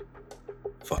he's like,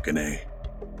 fucking A.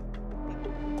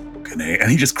 Fucking A.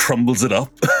 And he just crumbles it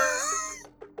up.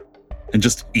 and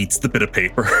just eats the bit of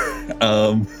paper.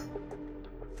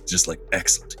 Just like,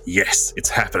 excellent. Yes, it's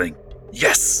happening.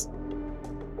 Yes.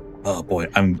 Oh boy,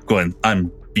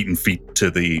 I'm beating feet to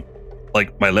the,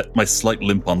 like my slight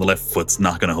limp on the left foot's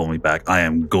not going to hold me back. I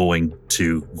am going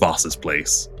to Voss's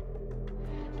place.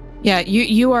 Yeah,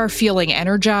 you are feeling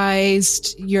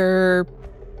energized. Your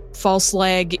false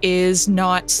leg is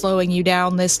not slowing you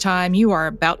down this time. You are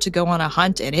about to go on a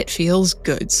hunt, and it feels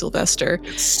good, Sylvester.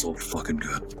 It's so fucking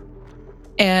good.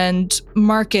 And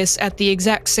Marcus, at the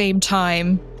exact same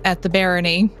time at the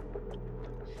Barony,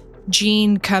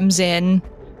 Jean comes in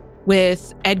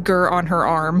with Edgar on her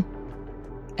arm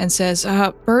and says,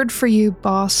 bird for you,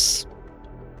 boss.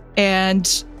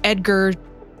 And Edgar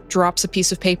drops a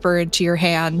piece of paper into your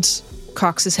hand,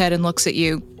 cocks his head and looks at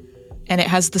you, and it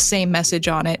has the same message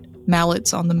on it.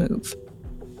 Mallet's on the move.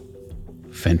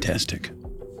 Fantastic.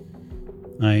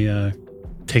 I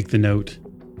take the note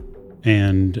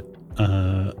and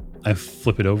I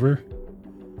flip it over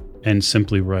and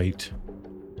simply write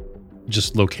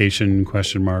just location ?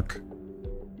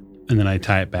 And then I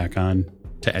tie it back on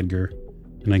to Edgar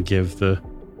and I give the,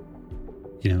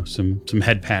 some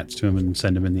head pats to him and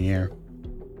send him in the air.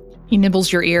 He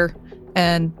nibbles your ear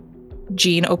and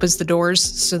Jean opens the doors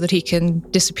so that he can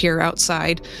disappear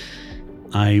outside.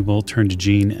 I will turn to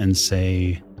Jean and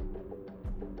say,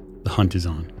 the hunt is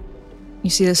on. You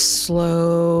see this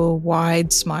slow,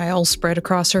 wide smile spread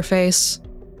across her face.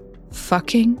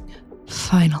 Fucking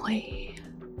finally.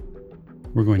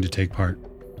 We're going to take part.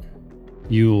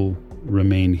 You'll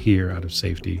remain here out of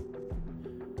safety.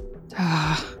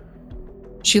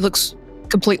 She looks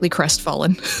completely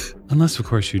crestfallen. Unless, of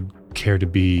course, you'd care to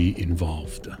be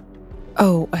involved.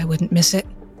 Oh, I wouldn't miss it.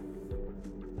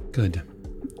 Good.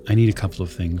 I need a couple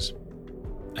of things.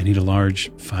 I need a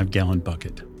large 5-gallon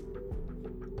bucket.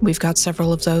 We've got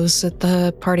several of those at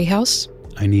the party house.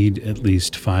 I need at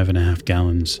least 5.5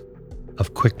 gallons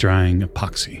of quick-drying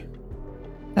epoxy.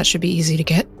 That should be easy to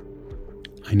get.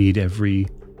 I need every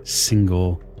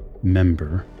single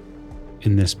member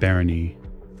in this barony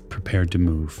prepared to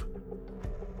move.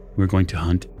 We're going to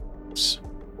hunt.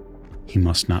 He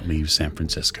must not leave San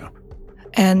Francisco.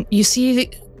 And you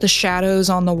see the shadows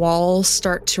on the wall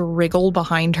start to wriggle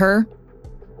behind her.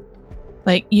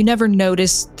 Like, you never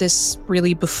noticed this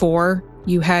really before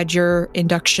you had your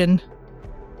induction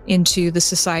into the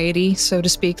society, so to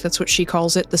speak. That's what she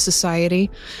calls it, the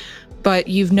society. But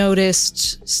you've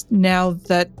noticed now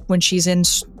that when she's in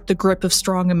the grip of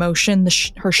strong emotion,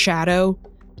 her shadow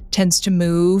tends to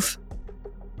move,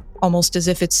 almost as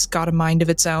if it's got a mind of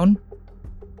its own.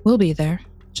 We'll be there.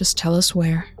 Just tell us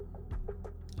where.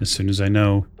 As soon as I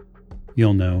know,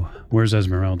 you'll know. Where's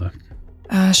Esmeralda?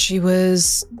 She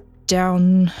was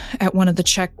down at one of the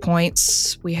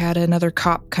checkpoints. We had another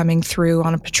cop coming through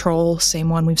on a patrol, same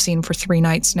one we've seen for 3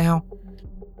 nights now.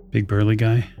 Big burly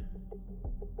guy?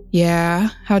 Yeah,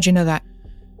 how'd you know that?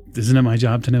 Isn't it my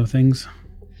job to know things?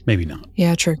 Maybe not.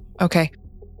 Yeah, true. Okay.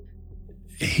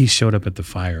 He showed up at the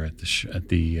fire at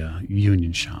the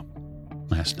union shop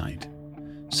last night.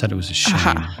 Said it was a shame.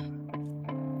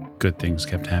 Uh-huh. Good things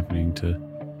kept happening to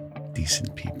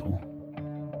decent people.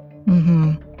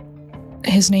 Mm-hmm.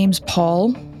 His name's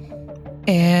Paul,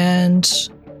 and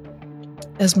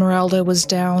Esmeralda was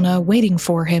down waiting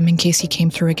for him in case he came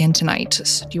through again tonight.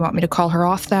 So do you want me to call her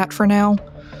off that for now?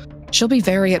 She'll be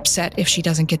very upset if she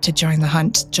doesn't get to join the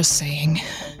hunt, just saying.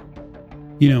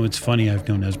 It's funny, I've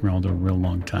known Esmeralda a real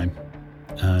long time,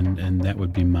 and that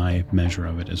would be my measure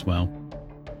of it as well.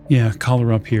 Yeah, call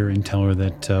her up here and tell her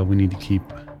that we need to keep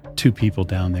 2 people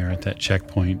down there at that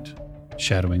checkpoint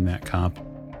shadowing that cop.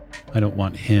 I don't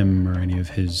want him or any of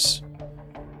his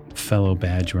fellow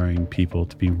badge-wearing people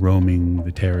to be roaming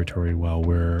the territory while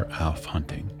we're off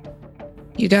hunting.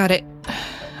 You got it.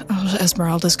 Oh,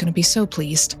 Esmeralda's going to be so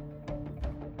pleased.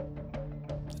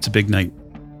 It's a big night.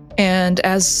 And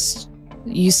as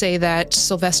you say that,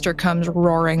 Sylvester comes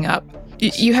roaring up.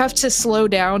 You have to slow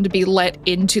down to be let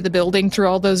into the building through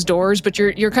all those doors, but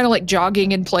you're kind of like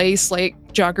jogging in place like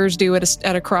joggers do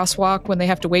at a crosswalk when they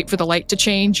have to wait for the light to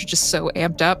change. You're just so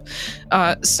amped up.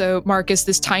 So Marcus,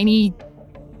 this tiny,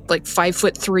 like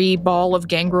 5'3" ball of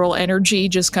gangrel energy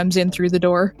just comes in through the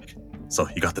door. So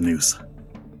you got the news.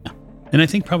 And I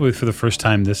think probably for the first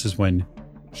time, this is when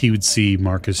he would see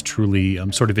Marcus truly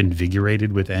sort of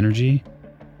invigorated with energy.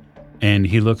 And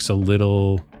he looks a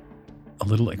little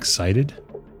excited.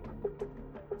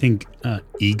 I think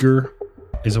eager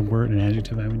is a word, an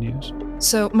adjective I would use.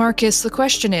 So, Marcus, the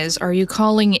question is, are you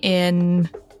calling in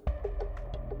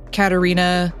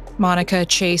Katerina, Monica,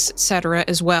 Chase, etc.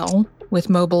 as well, with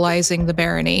mobilizing the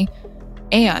Barony?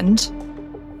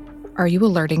 And are you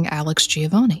alerting Alex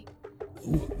Giovanni?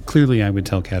 clearly I would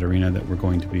tell Katerina that we're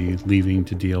going to be leaving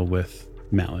to deal with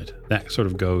Mallet. That sort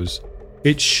of goes,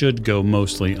 it should go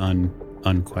mostly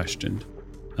unquestioned,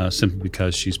 simply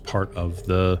because she's part of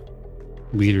the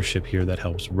leadership here that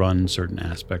helps run certain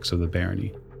aspects of the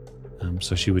barony.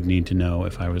 So she would need to know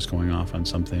if I was going off on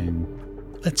something,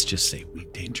 let's just say,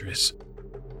 dangerous.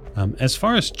 As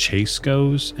far as Chase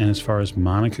goes, and as far as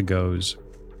Monica goes,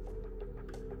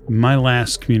 my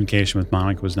last communication with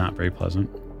Monica was not very pleasant.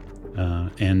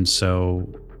 And so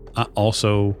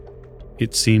also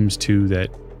it seems too that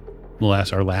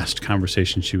our last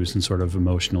conversation, she was in sort of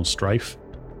emotional strife.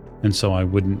 And so I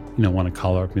wouldn't, want to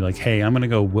call her up and be like, hey, I'm going to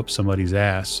go whoop somebody's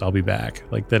ass. I'll be back.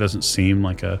 Like, that doesn't seem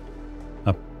like a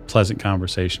pleasant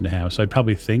conversation to have. So I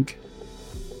would think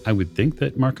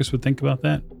that Marcus would think about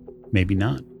that. Maybe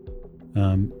not.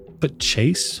 But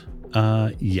Chase,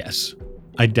 yes,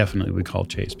 I definitely would call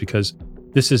Chase, because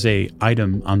this is a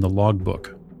item on the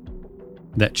logbook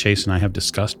that Chase and I have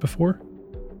discussed before.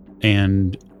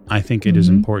 And I think it is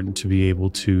important to be able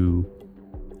to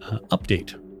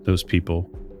update those people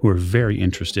who are very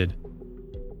interested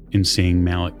in seeing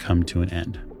Mallet come to an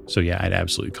end. So yeah, I'd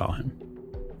absolutely call him.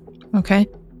 Okay.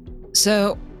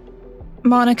 So,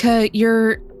 Monica,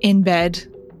 you're in bed,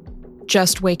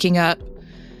 just waking up,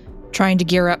 trying to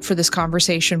gear up for this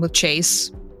conversation with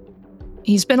Chase.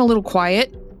 He's been a little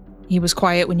quiet. He was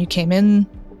quiet when you came in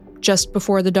just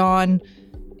before the dawn,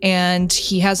 and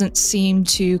he hasn't seemed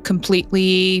to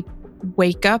completely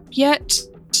wake up yet.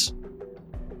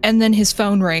 And then his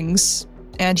phone rings,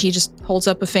 and he just holds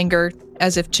up a finger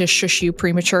as if to shush you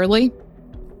prematurely,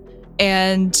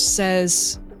 and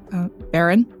says,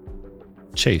 Baron?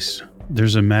 Chase,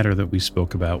 there's a matter that we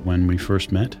spoke about when we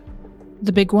first met.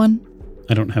 The big one?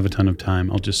 I don't have a ton of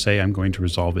time. I'll just say I'm going to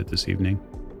resolve it this evening.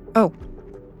 Oh.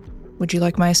 Would you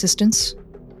like my assistance?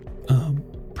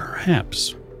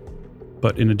 Perhaps,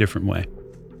 but in a different way.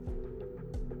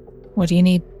 What do you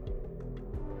need?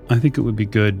 I think it would be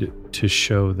good to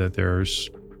show that there's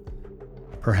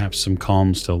perhaps some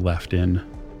calm still left in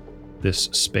this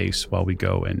space while we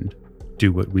go and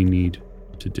do what we need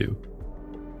to do.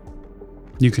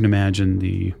 You can imagine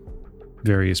the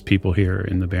various people here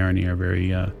in the Barony are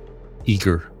very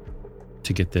eager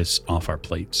to get this off our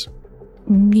plates.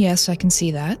 Yes, I can see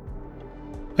that.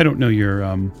 I don't know your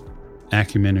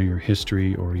acumen or your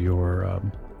history or your,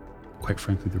 quite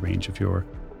frankly, the range of your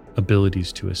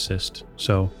abilities to assist.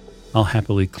 So I'll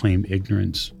happily claim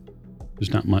ignorance.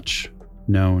 There's not much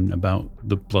known about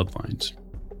the bloodlines,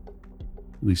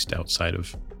 at least outside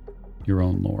of your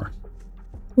own lore.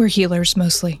 We're healers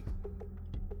mostly,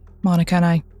 Monica and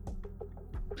I.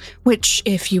 Which,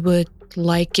 if you would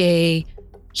like a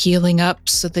healing up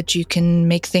so that you can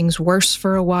make things worse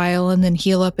for a while and then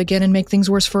heal up again and make things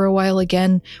worse for a while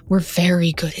again, we're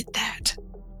very good at that.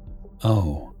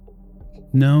 Oh.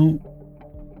 No,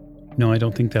 I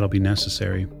don't think that'll be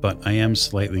necessary, but I am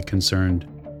slightly concerned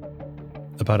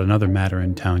about another matter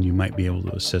in town you might be able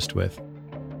to assist with.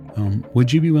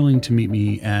 Would you be willing to meet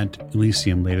me at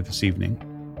Elysium later this evening?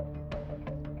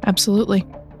 Absolutely.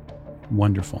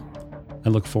 Wonderful. I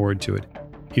look forward to it.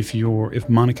 If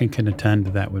Monica can attend,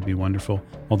 that would be wonderful,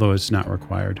 although it's not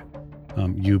required.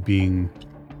 You being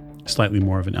slightly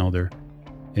more of an elder,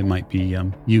 it might be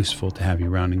useful to have you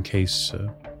around in case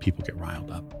people get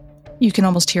riled up. You can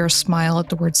almost hear a smile at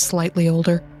the word slightly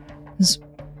older.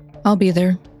 I'll be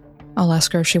there. I'll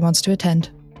ask her if she wants to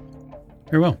attend.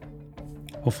 Very well.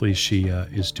 Hopefully she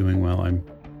is doing well.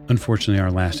 Unfortunately,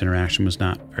 our last interaction was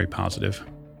not very positive.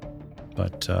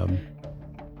 But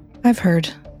I've heard.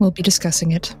 We'll be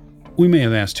discussing it. We may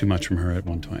have asked too much from her at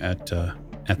one time.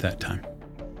 At that time.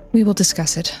 We will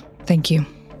discuss it. Thank you.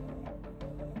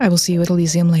 I will see you at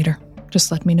Elysium later.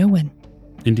 Just let me know when.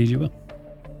 Indeed you will.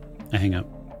 I hang up.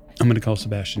 I'm going to call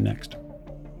Sebastian next.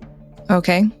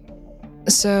 Okay.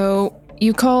 So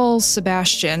you call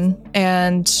Sebastian,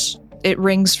 and it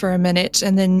rings for a minute,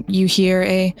 and then you hear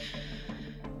a,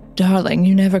 "Darling,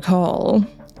 you never call."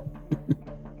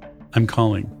 I'm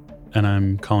calling, and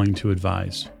I'm calling to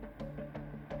advise.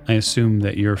 I assume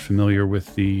that you're familiar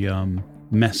with the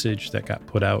message that got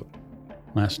put out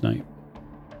last night.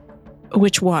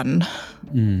 Which one?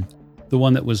 The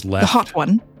one that was left. The hot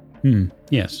one?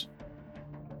 Yes.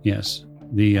 Yes.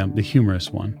 The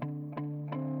humorous one.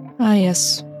 Ah,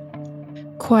 yes.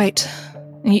 Quite.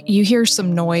 You hear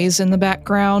some noise in the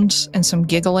background and some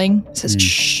giggling. It says,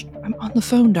 "Shh, I'm on the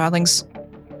phone, darlings."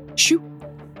 Shoot.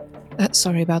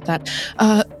 Sorry about that.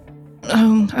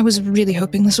 I was really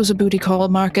hoping this was a booty call,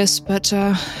 Marcus, but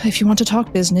if you want to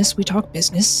talk business, we talk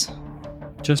business.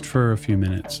 Just for a few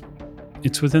minutes.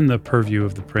 It's within the purview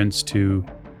of the prince to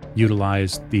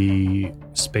utilize the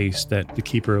space that the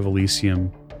Keeper of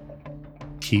Elysium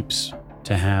keeps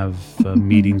to have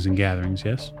meetings and gatherings,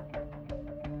 yes?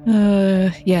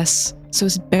 Yes. So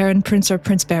is it Baron Prince or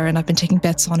Prince Baron? I've been taking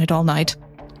bets on it all night.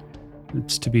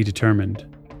 It's to be determined.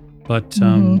 But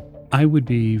I would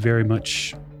be very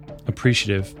much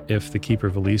appreciative if the Keeper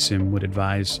of Elysium would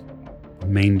advise the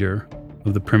remainder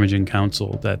of the Primogen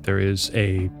Council that there is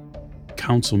a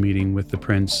council meeting with the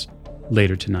Prince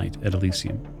later tonight at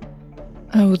Elysium.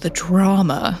 Oh, the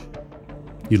drama.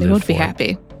 You They live won't be for it.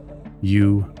 happy.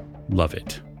 You love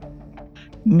it.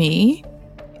 Me?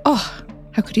 Oh,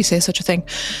 how could you say such a thing?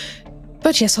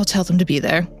 But yes, I'll tell them to be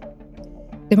there.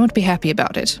 They won't be happy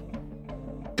about it.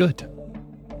 Good.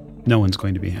 No one's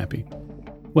going to be happy.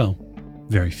 Well,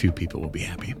 very few people will be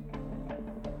happy.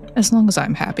 As long as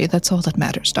I'm happy, that's all that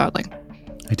matters, darling.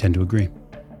 I tend to agree.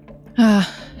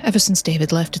 Ever since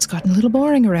David left, it's gotten a little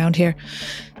boring around here.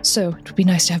 So it would be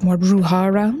nice to have more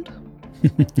brouhaha around.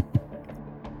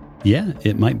 Yeah,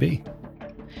 it might be.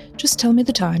 Just tell me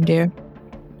the time, dear.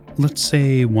 Let's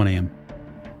say 1 a.m.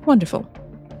 Wonderful.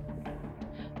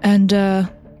 And,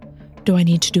 do I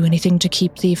need to do anything to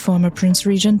keep the former Prince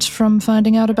Regent from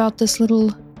finding out about this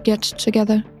little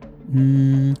get-together?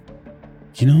 You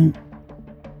know,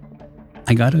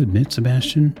 I gotta admit,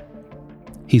 Sebastian,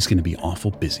 he's gonna be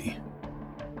awful busy.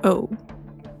 Oh,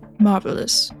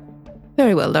 marvelous.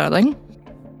 Very well, darling.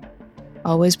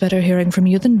 Always better hearing from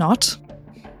you than not.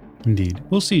 Indeed.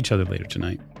 We'll see each other later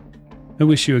tonight. I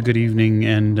wish you a good evening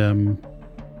and an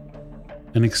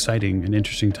exciting and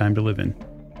interesting time to live in.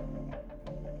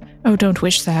 Oh, don't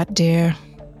wish that, dear.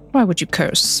 Why would you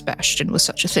curse Sebastian with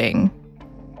such a thing?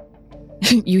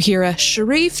 You hear a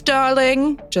 "Sharif,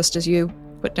 darling," just as you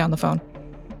put down the phone.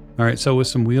 All right, so with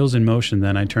some wheels in motion,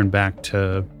 then I turn back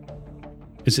to...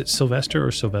 Is it Sylvester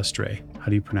or Sylvestre? How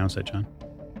do you pronounce that, John?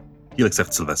 He'll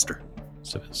accept Sylvester,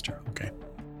 Sylvester, okay.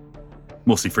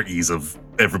 mostly for ease of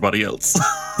everybody else.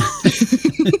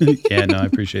 Yeah, no, I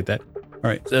appreciate that. All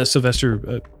right,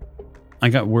 Sylvester, I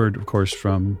got word, of course,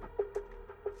 from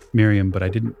Miriam, but I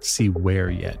didn't see where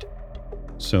yet.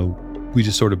 So we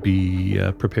just sort of be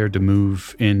prepared to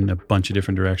move in a bunch of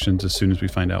different directions as soon as we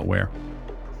find out where.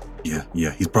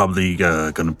 Yeah. He's probably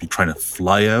going to be trying to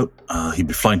fly out. He'd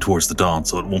be flying towards the dawn,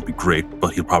 so it won't be great,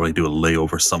 but he'll probably do a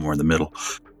layover somewhere in the middle.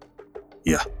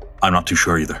 Yeah, I'm not too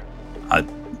sure either.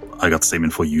 I got the same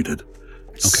info you did.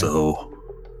 Okay. So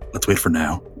let's wait for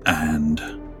now, and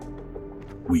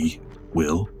we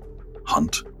will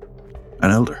hunt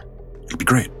an elder. It'll be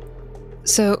great.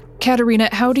 So, Katerina,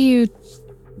 how do you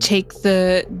take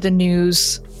the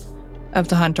news of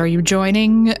the hunt? Are you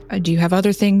joining? Do you have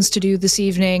other things to do this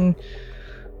evening?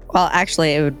 Well,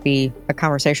 actually, it would be a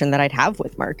conversation that I'd have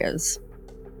with Marcus.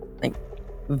 Like,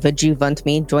 would you want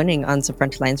me joining on the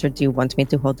front lines, or do you want me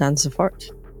to hold down the fort?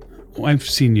 Well, I've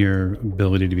seen your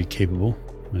ability to be capable.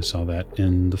 I saw that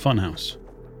in the funhouse.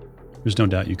 There's no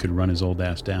doubt you could run his old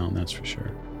ass down, that's for sure.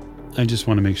 I just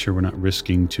want to make sure we're not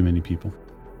risking too many people.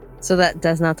 So that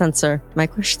does not answer my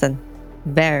question.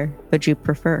 Where would you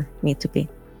prefer me to be?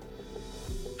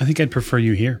 I think I'd prefer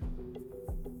you here.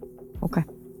 Okay.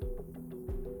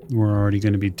 We're already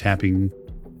going to be tapping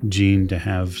Jean to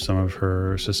have some of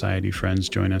her society friends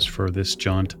join us for this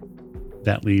jaunt.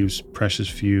 That leaves precious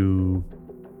few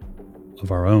of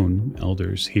our own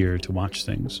elders here to watch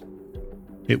things.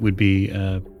 It would be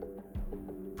a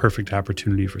perfect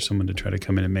opportunity for someone to try to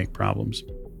come in and make problems.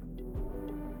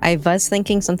 I was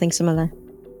thinking something similar,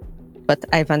 but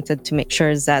I wanted to make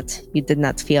sure that you did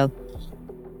not feel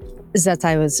that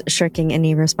I was shirking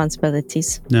any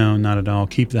responsibilities. No, not at all.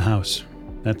 Keep the house.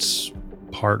 That's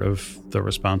part of the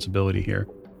responsibility here.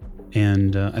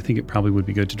 And I think it probably would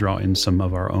be good to draw in some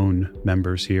of our own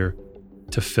members here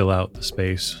to fill out the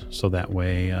space, so that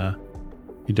way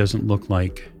it doesn't look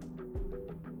like...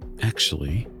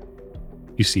 Actually,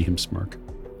 you see him smirk.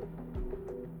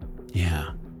 Yeah.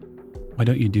 Why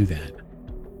don't you do that?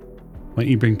 Why don't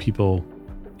you bring people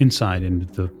inside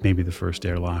into maybe the first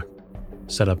airlock?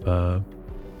 Set up a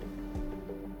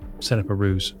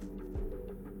ruse.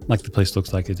 Like the place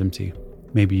looks like it's empty.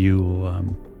 Maybe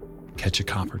you'll catch a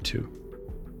cop or two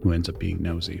who ends up being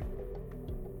nosy.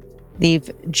 Leave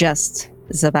just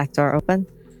the back door open?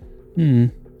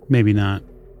 Maybe not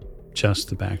just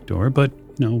the back door, but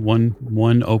you know,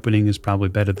 one opening is probably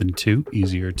better than two.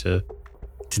 Easier to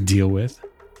deal with.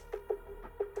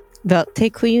 Well,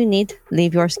 take who you need,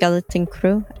 leave your skeleton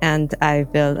crew, and I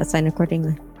will assign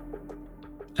accordingly.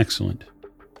 Excellent.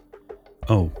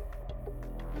 Oh,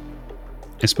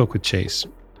 I spoke with Chase.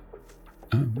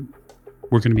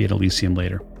 We're going to be at Elysium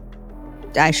later.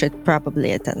 I should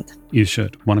probably attend. You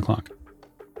should. 1:00.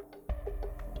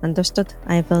 Understood.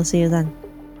 I will see you then.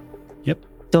 Yep.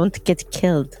 Don't get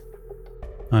killed.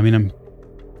 I mean, I'm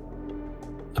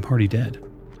already dead.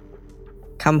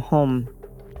 Come home.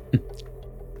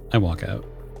 I walk out.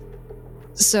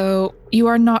 So you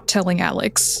are not telling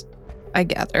Alex, I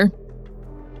gather.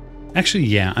 Actually,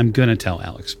 yeah, I'm going to tell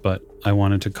Alex, but I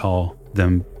wanted to call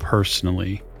them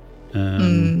personally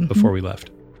before we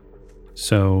left.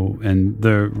 So, and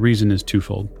the reason is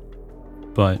twofold.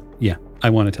 But yeah, I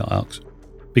want to tell Alex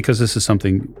because this is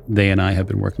something they and I have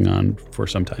been working on for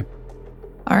some time.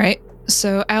 All right.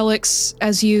 So, Alex,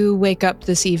 as you wake up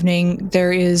this evening,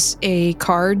 there is a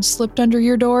card slipped under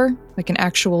your door, like an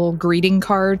actual greeting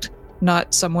card,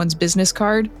 not someone's business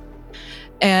card.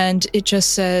 And it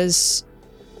just says,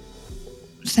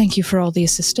 "Thank you for all the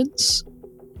assistance.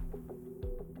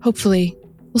 Hopefully,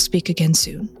 we'll speak again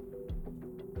soon.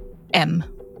 M."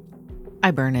 I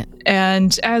burn it.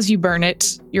 And as you burn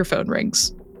it, your phone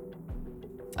rings.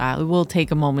 I will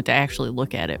take a moment to actually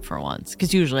look at it for once,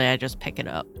 because usually I just pick it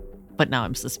up. But now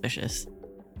I'm suspicious.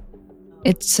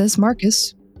 It says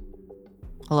Marcus.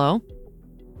 Hello?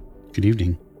 Good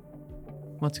evening.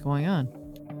 What's going on?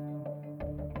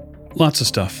 Lots of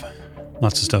stuff.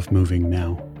 Lots of stuff moving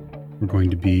now. We're going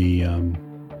to be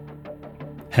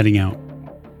heading out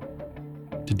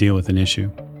to deal with an issue.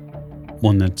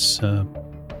 One that's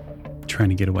trying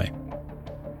to get away.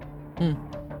 I'm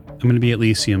going to be at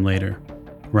Lyceum later,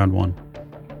 around 1.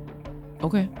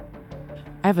 Okay.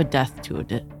 I have a death to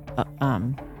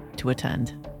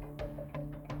attend.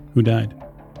 Who died?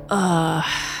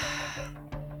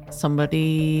 Somebody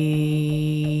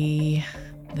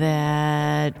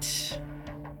that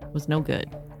was no good.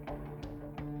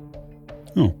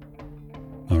 Oh.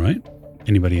 All right.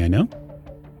 Anybody I know?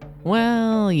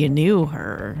 Well, you knew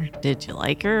her. Did you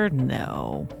like her?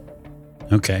 No.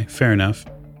 Okay, fair enough.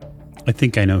 I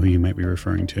think I know who you might be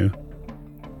referring to.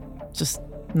 Just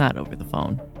not over the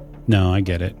phone. No, I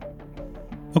get it.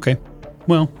 Okay.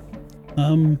 Well,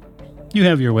 you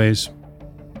have your ways.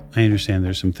 I understand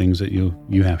there's some things that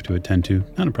you have to attend to.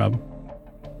 Not a problem.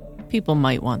 People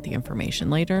might want the information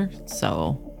later,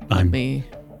 so I'm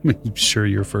sure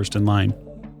you're first in line.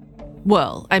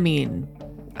 Well, I mean,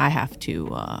 I have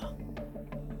to,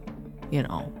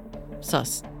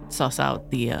 suss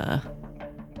out the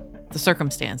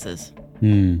circumstances.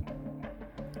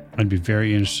 I'd be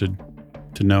very interested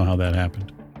to know how that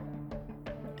happened.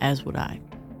 As would I.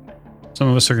 Some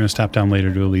of us are going to stop down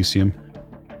later to Elysium.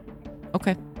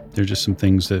 Okay. There are just some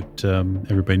things that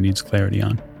everybody needs clarity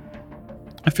on.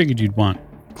 I figured you'd want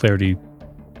clarity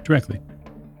directly.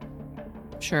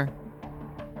 Sure.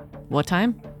 What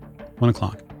time? 1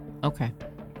 o'clock. Okay.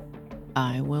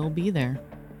 I will be there.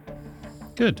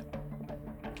 Good.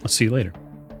 I'll see you later.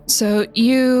 So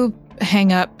you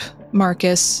hang up,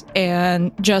 Marcus,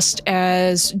 and just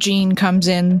as Jean comes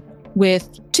in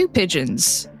with 2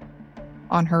 pigeons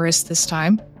on her wrist this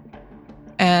time,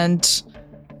 and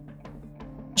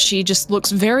she just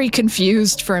looks very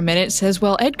confused for a minute, says,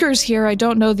 "Well, Edgar's here. I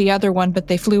don't know the other one, but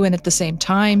they flew in at the same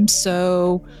time,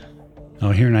 so..."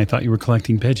 Oh, here, and I thought you were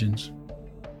collecting pigeons.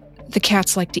 "The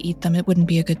cats like to eat them. It wouldn't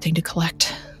be a good thing to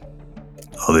collect."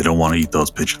 Oh, they don't want to eat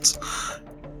those pigeons.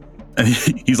 And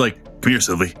he's like, "Come here,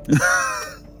 Sylvie."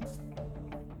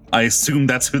 I assume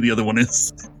that's who the other one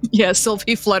is. Yeah,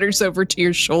 Sylvie flutters over to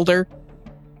your shoulder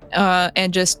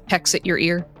and just pecks at your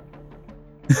ear.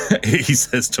 He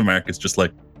says to Marcus, just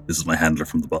like, "This is my handler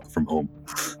from home."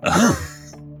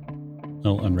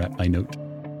 I'll unwrap my note.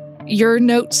 Your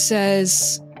note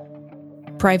says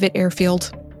private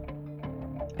airfield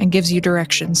and gives you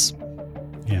directions.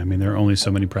 Yeah, I mean, there are only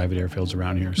so many private airfields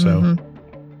around here, so...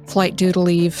 Flight due to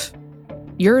leave.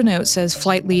 Your note says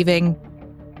flight leaving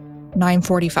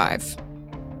 9:45.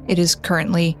 It is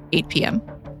currently 8 p.m.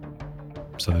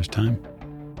 So there's time.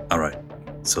 All right.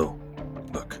 So,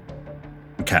 look.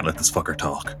 We can't let this fucker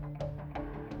talk.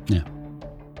 Yeah.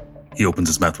 He opens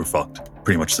his mouth, we're fucked.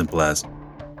 Pretty much simple as.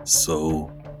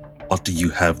 So, what do you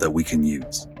have that we can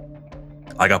use?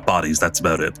 I got bodies, that's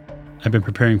about it. I've been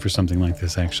preparing for something like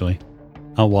this, actually.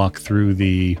 I'll walk through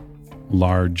the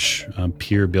large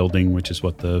pier building, which is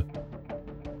what the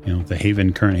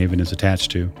current haven is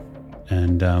attached to.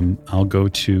 And I'll go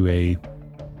to a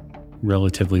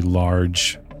relatively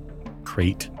large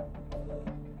crate,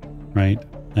 right?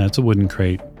 It's a wooden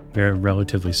crate, very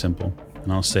relatively simple.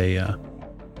 And I'll say,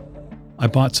 I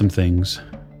bought some things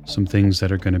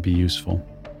that are going to be useful.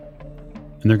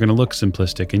 And they're going to look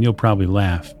simplistic, and you'll probably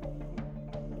laugh.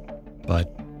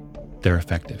 But they're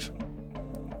effective.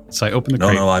 So I open the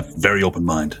crate. No, I have very open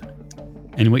mind.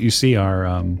 And what you see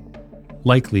are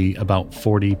likely about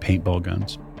 40 paintball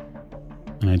guns.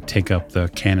 And I take up the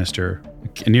canister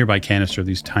a nearby canister of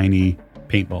these tiny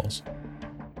paintballs.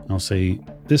 I'll say,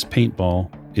 this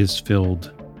paintball is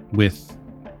filled with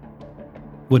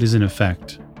what is in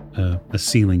effect a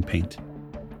ceiling paint,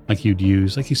 like you'd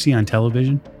use, like you see on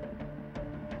television.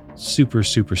 Super,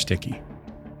 super sticky.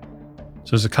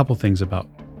 So there's a couple things about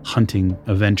hunting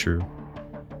a Ventrue.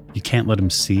 You can't let him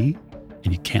see,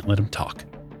 and you can't let him talk.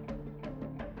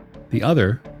 The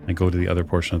other, I go to the other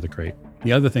portion of the crate.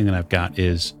 The other thing that I've got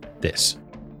is this,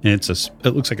 and it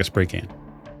looks like a spray can.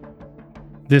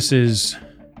 This is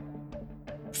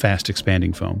fast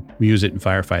expanding foam. We use it in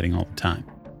firefighting all the time.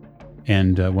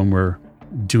 And when we're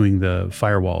doing the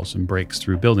firewalls and breaks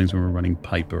through buildings, when we're running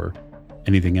pipe or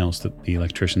anything else that the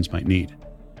electricians might need,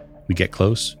 we get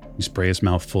close, we spray his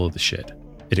mouth full of the shit.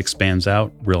 It expands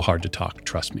out, real hard to talk,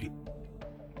 trust me.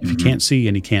 If he can't see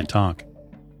and he can't talk,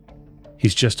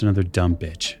 he's just another dumb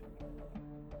bitch.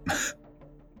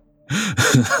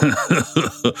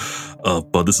 Oh,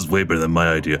 but this is way better than my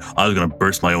idea. I was going to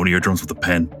burst my own eardrums with a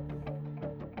pen.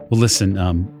 Well, listen,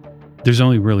 there's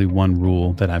only really one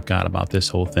rule that I've got about this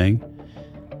whole thing,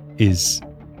 is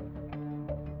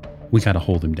we got to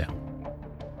hold him down.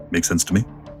 Makes sense to me.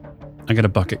 I got a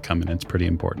bucket coming. It's pretty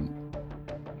important.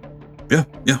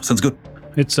 Yeah, sounds good.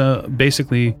 It's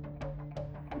basically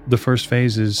the first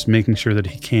phase is making sure that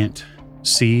he can't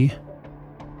see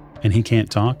and he can't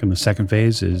talk. And the second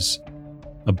phase is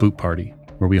a boot party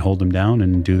where we hold him down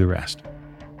and do the rest.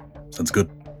 Sounds good.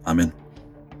 I'm in.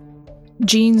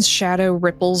 Jean's shadow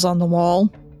ripples on the wall.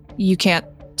 You can't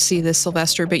see this,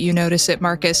 Sylvester, but you notice it,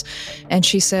 Marcus. And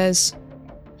she says,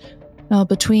 well,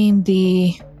 between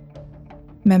the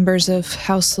members of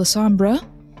House La Sombra,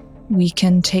 we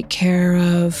can take care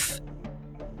of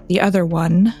the other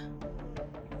one.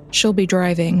 She'll be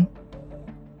driving.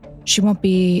 She won't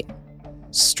be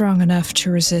strong enough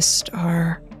to resist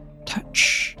our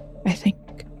touch, I think.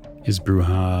 Is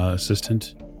Bruja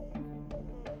assistant?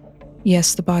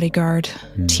 Yes, the bodyguard,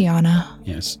 Tiana.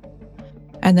 Yes.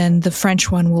 And then the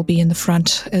French one will be in the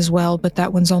front as well, but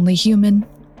that one's only human.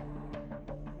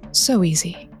 So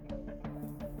easy.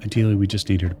 Ideally, we just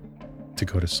need her to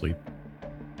go to sleep.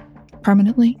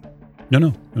 Permanently?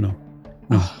 No.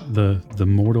 The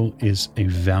mortal is a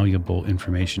valuable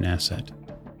information asset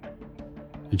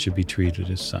and should be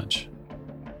treated as such.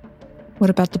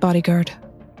 What about the bodyguard?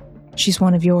 She's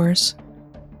one of yours.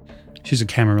 She's a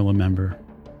Camarilla member.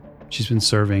 She's been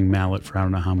serving Mallet for I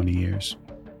don't know how many years.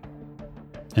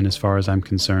 And as far as I'm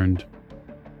concerned,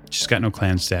 she's got no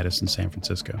clan status in San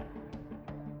Francisco.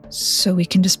 So we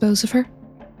can dispose of her?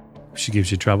 If she gives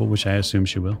you trouble, which I assume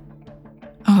she will.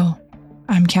 Oh,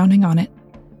 I'm counting on it.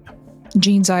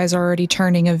 Jean's eyes are already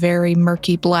turning a very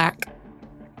murky black.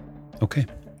 Okay.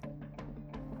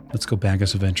 Let's go bag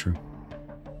us a Ventrue.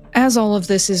 As all of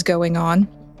this is going on,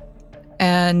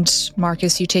 and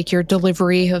Marcus, you take your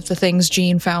delivery of the things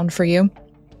Jean found for you,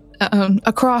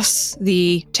 across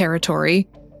the territory,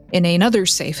 in another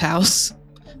safe house,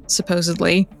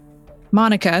 supposedly,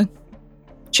 Monica,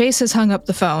 Chase has hung up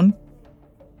the phone,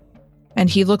 and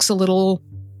he looks a little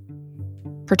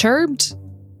perturbed,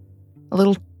 a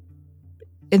little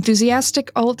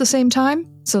enthusiastic all at the same time.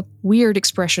 It's a weird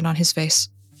expression on his face.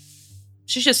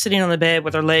 She's just sitting on the bed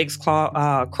with her legs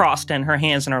crossed and her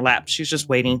hands in her lap. She's just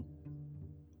waiting.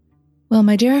 Well,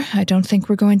 my dear, I don't think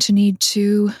we're going to need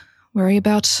to worry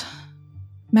about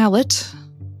Mallet.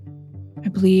 I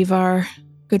believe our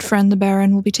good friend the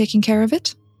Baron will be taking care of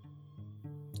it.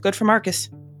 Good for Marcus.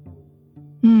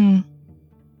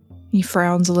 He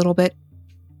frowns a little bit.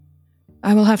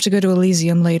 I will have to go to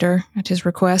Elysium later, at his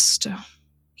request.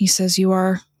 He says you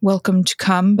are welcome to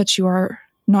come, but you are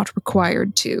not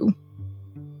required to.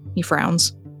 He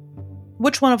frowns.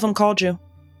 Which one of them called you?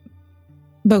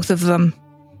 Both of them.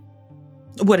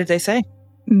 What did they say?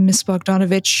 Miss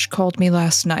Bogdanovich called me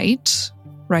last night,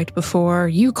 right before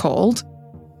you called,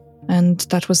 and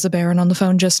that was the Baron on the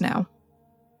phone just now.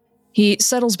 He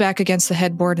settles back against the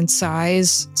headboard and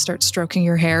sighs, starts stroking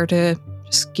your hair to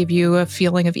just give you a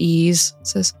feeling of ease.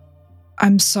 Says,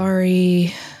 I'm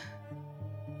sorry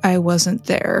I wasn't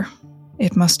there.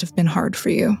 It must have been hard for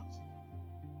you.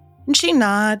 And she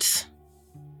nods.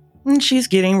 And she's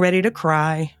getting ready to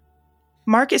cry.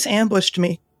 Marcus ambushed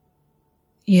me.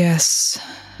 Yes.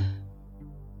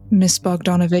 Miss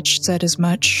Bogdanovich said as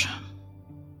much.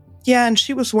 Yeah, and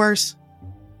she was worse.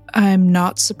 I'm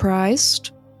not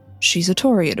surprised. She's a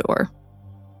Toreador.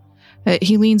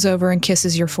 He leans over and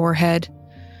kisses your forehead.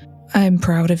 I'm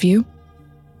proud of you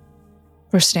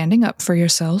for standing up for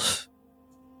yourself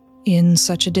in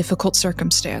such a difficult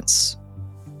circumstance.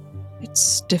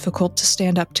 It's difficult to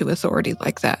stand up to authority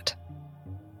like that.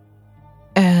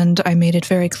 And I made it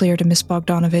very clear to Miss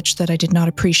Bogdanovich that I did not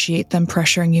appreciate them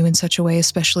pressuring you in such a way,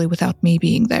 especially without me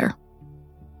being there.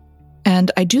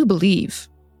 And I do believe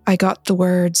I got the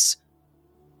words,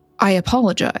 "I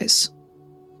apologize,"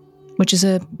 which is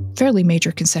a fairly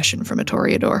major concession from a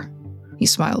Toreador. He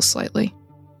smiles slightly.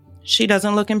 She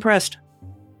doesn't look impressed.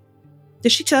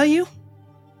 Did she tell you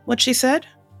what she said?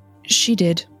 She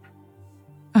did.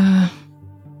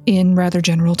 In rather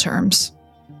general terms.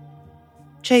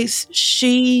 Chase,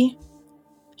 she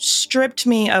stripped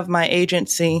me of my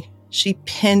agency. She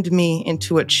pinned me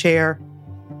into a chair.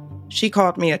 She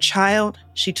called me a child.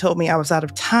 She told me I was out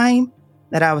of time,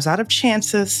 that I was out of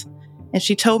chances, and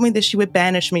she told me that she would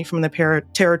banish me from the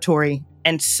territory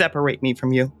and separate me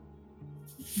from you.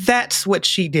 That's what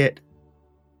she did.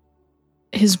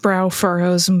 His brow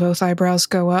furrows and both eyebrows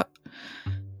go up.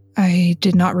 I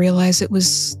did not realize it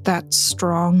was that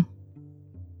strong.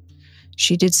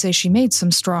 She did say she made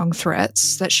some strong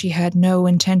threats that she had no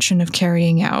intention of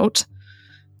carrying out,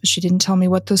 but she didn't tell me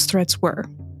what those threats were.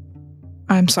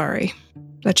 I'm sorry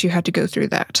that you had to go through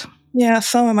that. Yeah,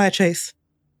 so am I, Chase.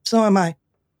 So am I.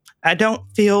 I don't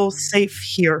feel safe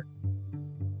here.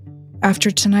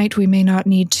 After tonight, we may not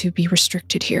need to be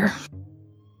restricted here.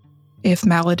 If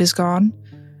Mallet is gone,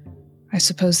 I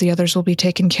suppose the others will be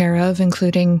taken care of,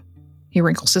 including, he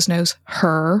wrinkles his nose,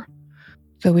 her.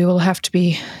 Though we will have to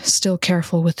be still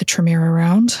careful with the Tremere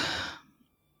around.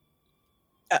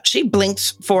 She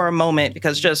blinks for a moment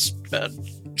because just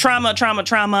trauma,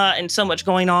 and so much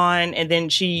going on. And then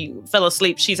she fell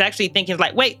asleep. She's actually thinking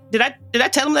like, wait, did I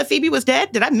tell him that Phoebe was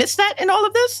dead? Did I miss that in all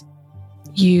of this?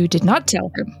 You did not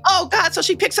tell him. Oh God. So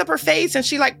she picks up her face and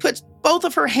she puts both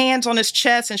of her hands on his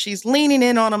chest and she's leaning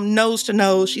in on him nose to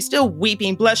nose. She's still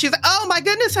weeping blood. She's like, oh my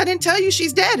goodness, I didn't tell you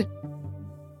she's dead.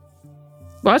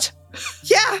 What?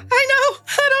 Yeah, I know.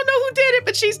 I don't know who did it,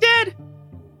 but she's dead.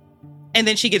 And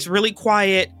then she gets really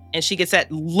quiet and she gets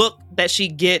that look that she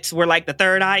gets where the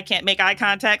third eye can't make eye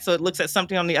contact. So it looks at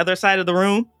something on the other side of the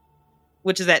room,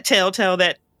 which is that telltale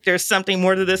that there's something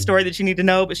more to this story that you need to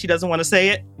know, but she doesn't want to say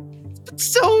it.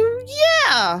 So,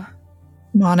 yeah.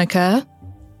 Monica.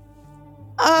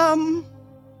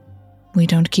 We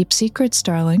don't keep secrets,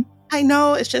 darling. I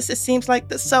know. It seems like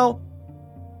this. So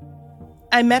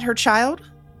I met her child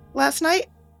last night.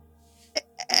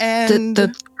 And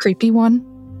the creepy one?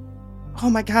 Oh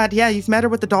my God, yeah, you've met her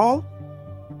with the doll?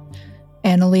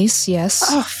 Annalise, yes.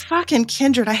 Oh, fucking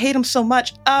Kindred, I hate him so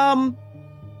much.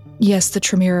 Yes, the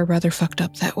Tremere are rather fucked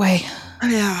up that way.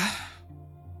 Yeah.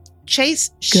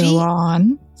 Chase, Go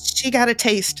on. She got a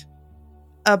taste.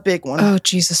 A big one. Oh,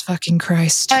 Jesus fucking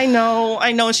Christ. I know.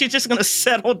 And she's just gonna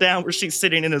settle down where she's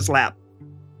sitting in his lap.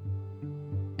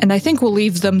 And I think we'll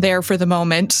leave them there for the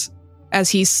moment as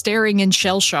he's staring in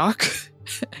shell shock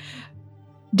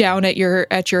down at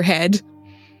your head.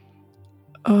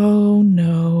 Oh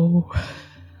no.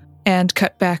 And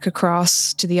cut back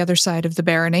across to the other side of the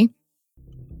barony.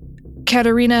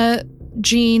 Katerina,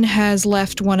 Jean has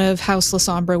left one of House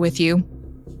Lasombra with you.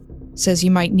 Says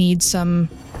you might need some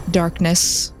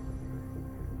darkness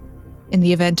in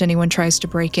the event anyone tries to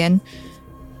break in.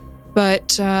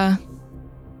 But,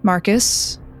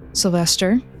 Marcus,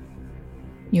 Sylvester,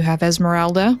 you have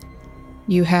Esmeralda,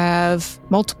 you have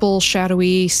multiple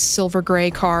shadowy silver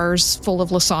gray cars full of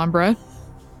Lasombra.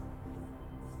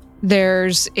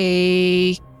 There's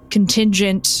a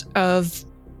contingent of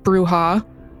Bruja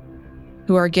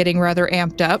who are getting rather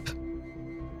amped up,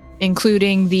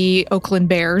 including the Oakland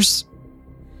Bears,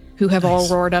 who have all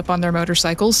roared up on their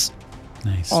motorcycles.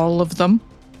 Nice. All of them.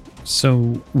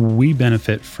 So we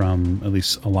benefit from, at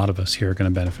least a lot of us here are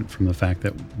going to benefit from the fact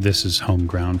that this is home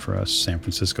ground for us, San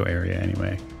Francisco area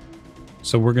anyway.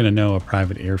 So we're going to know a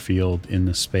private airfield in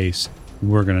the space.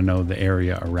 We're going to know the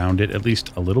area around it, at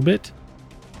least a little bit.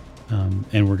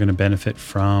 And we're going to benefit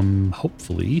from,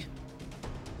 hopefully,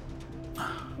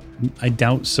 I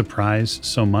doubt surprise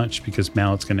so much because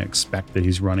Mallet's going to expect that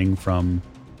he's running from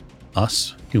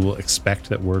us. He will expect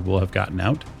that word will have gotten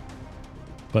out.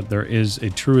 But there is a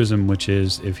truism, which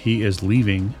is if he is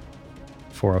leaving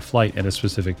for a flight at a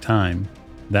specific time,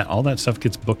 that all that stuff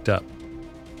gets booked up,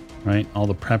 right? All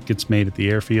the prep gets made at the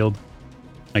airfield.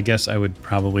 I guess I would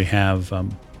probably have,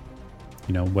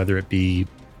 whether it be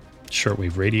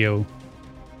shortwave radio.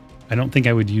 I don't think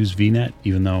I would use VNet,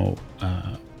 even though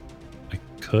I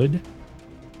could.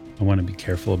 I want to be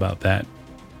careful about that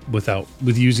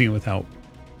with using it without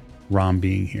Rom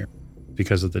being here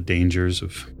because of the dangers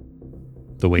of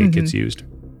the way it gets used.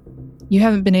 You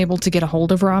haven't been able to get a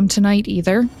hold of Rom tonight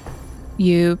either.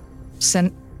 You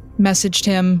messaged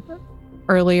him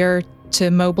earlier to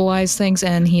mobilize things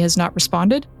and he has not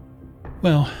responded.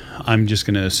 Well, I'm just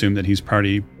going to assume that he's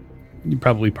probably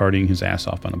partying his ass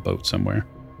off on a boat somewhere.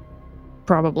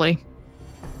 Probably.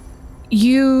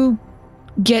 You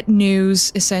get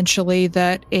news, essentially,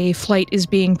 that a flight is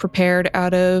being prepared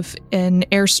out of an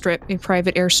airstrip, a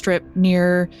private airstrip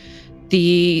near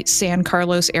the San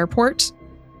Carlos airport,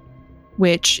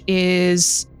 which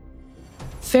is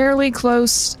fairly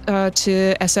close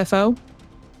to SFO.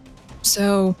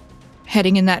 So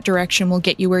heading in that direction will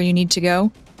get you where you need to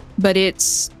go. But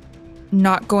it's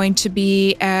not going to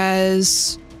be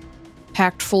as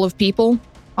packed full of people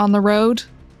on the road.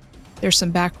 There's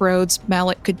some back roads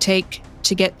Mallet could take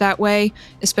to get that way,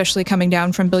 especially coming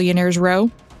down from Billionaire's Row.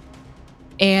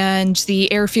 And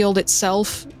the airfield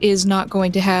itself is not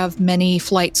going to have many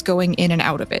flights going in and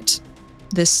out of it,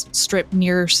 this strip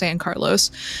near San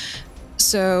Carlos.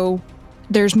 So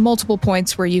there's multiple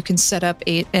points where you can set up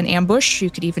an ambush. You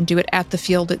could even do it at the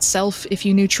field itself if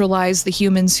you neutralize the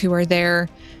humans who are there.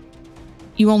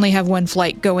 You only have one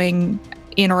flight going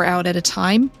in or out at a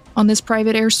time on this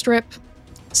private airstrip.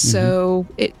 So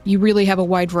you really have a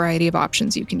wide variety of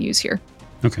options you can use here.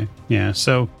 Okay. Yeah.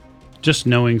 So just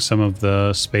knowing some of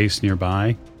the space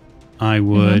nearby, I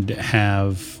would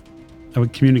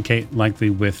communicate likely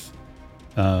with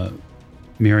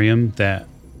Miriam that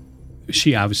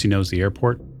she obviously knows the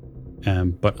airport,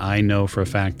 but I know for a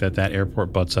fact that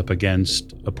airport butts up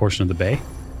against a portion of the bay.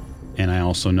 And I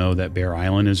also know that Bear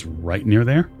Island is right near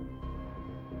there.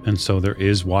 And so there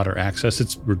is water access.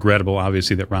 It's regrettable,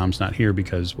 obviously, that Rom's not here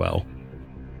because, well,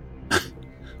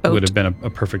 it would have been a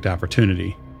perfect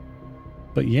opportunity.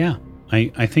 But yeah,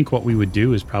 I think what we would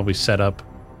do is probably set up,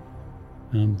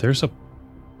 there's a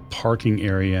parking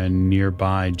area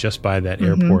nearby, just by that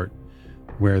airport,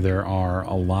 where there are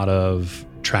a lot of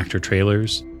tractor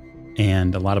trailers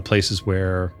and a lot of places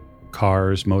where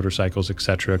cars, motorcycles,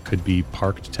 etc. could be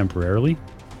parked temporarily.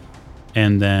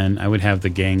 And then I would have the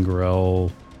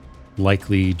gangrel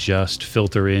likely just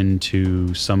filter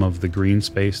into some of the green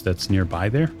space that's nearby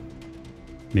there.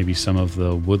 Maybe some of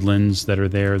the woodlands that are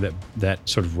there that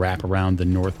sort of wrap around the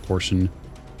north portion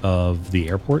of the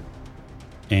airport.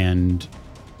 And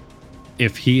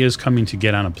if he is coming to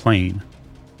get on a plane,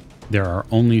 there are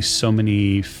only so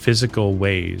many physical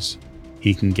ways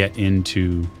he can get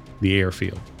into the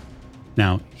airfield.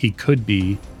 Now, he could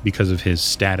be, because of his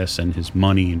status and his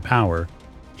money and power,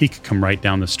 he could come right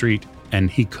down the street and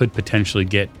he could potentially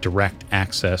get direct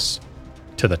access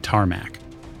to the tarmac,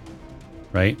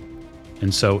 right?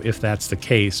 And so if that's the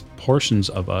case, portions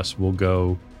of us will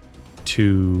go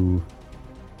to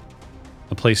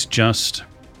a place just,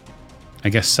 I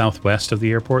guess, southwest of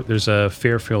the airport. There's a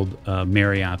Fairfield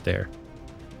Marriott there.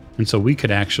 And so we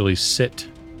could actually sit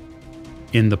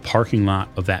in the parking lot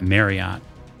of that Marriott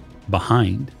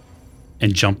behind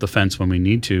and jump the fence when we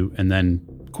need to. And then,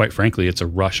 quite frankly, it's a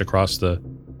rush across the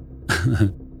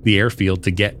the airfield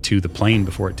to get to the plane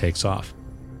before it takes off.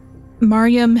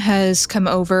 Mariam has come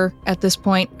over at this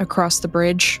point across the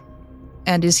bridge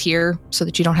and is here so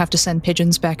that you don't have to send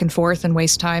pigeons back and forth and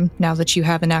waste time now that you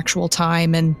have an actual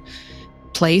time and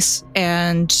place.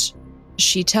 And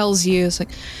she tells you, it's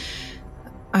like,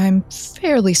 I'm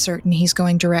fairly certain he's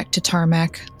going direct to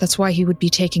tarmac. That's why he would be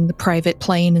taking the private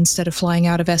plane instead of flying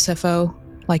out of SFO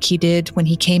like he did when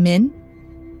he came in.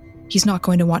 He's not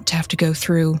going to want to have to go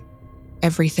through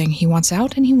everything. He wants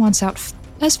out, and he wants out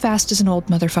as fast as an old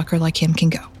motherfucker like him can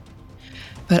go.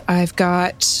 But I've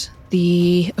got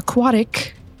the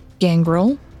aquatic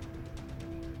gangrel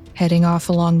heading off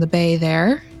along the bay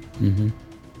there.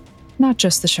 Not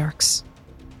just the sharks.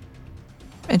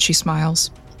 And she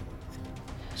smiles.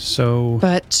 So...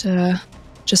 But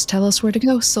just tell us where to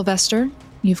go, Sylvester.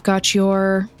 You've got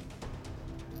your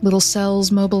little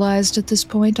cells mobilized at this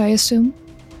point, I assume?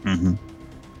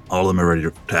 All of them are ready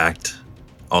to act.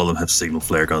 All of them have signal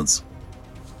flare guns.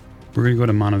 We're going to go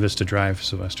to Monte Vista Drive,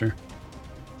 Sylvester.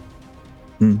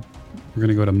 We're going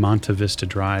to go to Monte Vista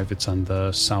Drive. It's on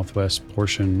the southwest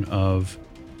portion of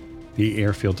the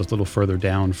airfield, a little further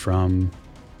down from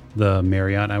the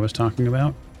Marriott I was talking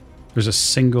about. There's a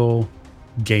single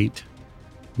gate,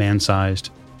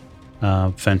 man-sized.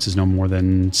 Fence is no more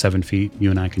than 7 feet. You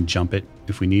and I can jump it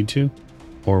if we need to,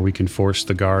 or we can force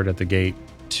the guard at the gate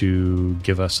to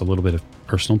give us a little bit of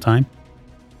personal time,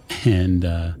 and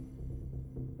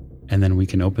then we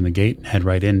can open the gate and head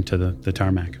right into the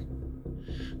tarmac.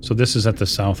 So this is at the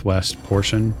southwest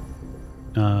portion,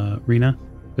 Rena.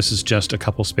 This is just a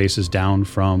couple spaces down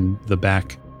from the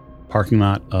back parking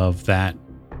lot of that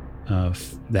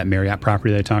Marriott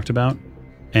property that I talked about.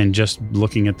 And just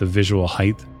looking at the visual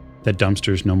height, that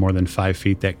dumpster's no more than 5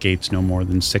 feet, that gate's no more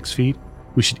than 6 feet.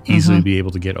 We should easily be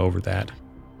able to get over that.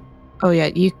 Oh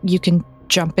yeah, you can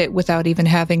jump it without even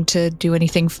having to do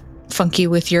anything funky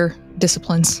with your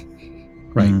disciplines.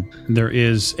 Right.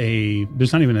 There's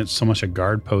not even so much a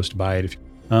guard post by it.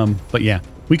 But yeah,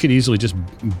 we could easily just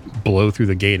blow through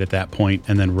the gate at that point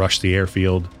and then rush the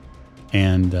airfield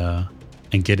and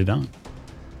get it on.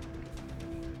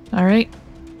 All right.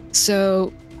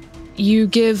 So you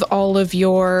give all of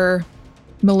your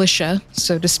militia,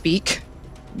 so to speak,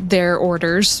 their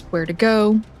orders where to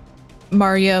go.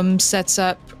 Mariam sets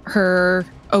up her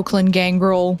Oakland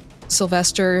gangrel.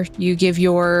 Sylvester, you give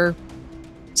your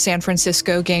San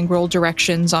Francisco gangrel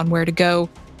directions on where to go.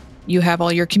 You have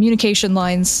all your communication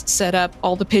lines set up,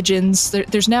 all the pigeons.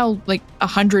 There's now like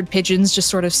 100 pigeons just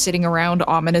sort of sitting around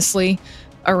ominously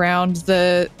around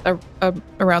the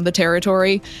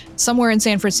territory. Somewhere in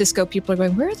San Francisco, people are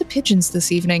going, where are the pigeons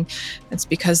this evening? It's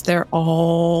because they're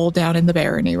all down in the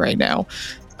Barony right now.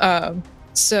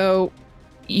 So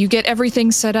you get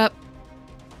everything set up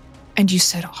and you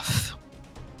set off.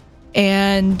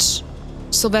 And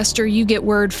Sylvester, you get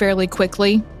word fairly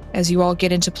quickly as you all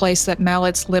get into place that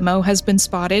Mallet's limo has been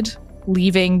spotted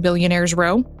leaving Billionaire's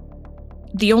Row.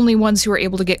 The only ones who were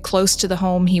able to get close to the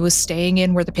home he was staying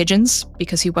in were the pigeons,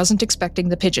 because he wasn't expecting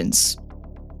the pigeons.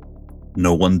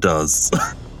 No one does.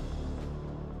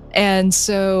 And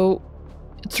so,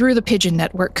 through the pigeon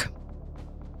network,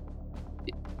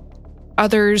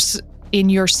 others in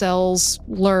your cells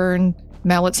learn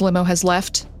Mallet's limo has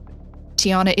left.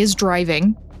 Tiana is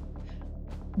driving.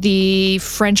 The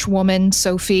French woman,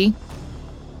 Sophie,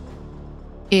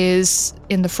 is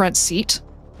in the front seat.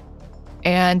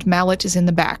 And Mallet is in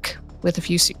the back with a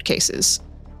few suitcases.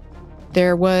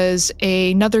 There was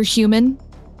another human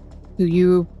who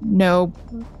you know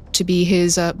to be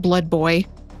his blood boy,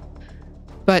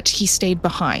 but he stayed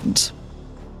behind.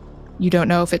 You don't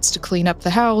know if it's to clean up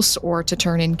the house or to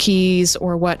turn in keys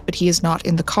or what, but he is not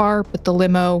in the car, but the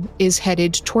limo is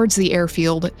headed towards the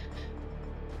airfield,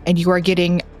 and you are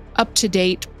getting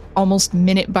up-to-date, almost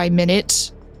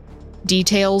minute-by-minute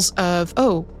details of,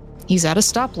 oh, he's at a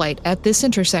stoplight at this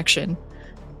intersection.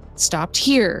 Stopped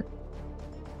here.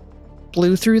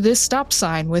 Blew through this stop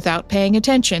sign without paying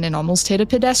attention and almost hit a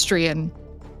pedestrian.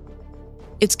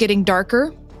 It's getting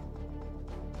darker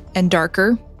and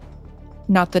darker.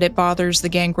 Not that it bothers the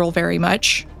gangrel very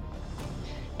much.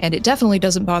 And it definitely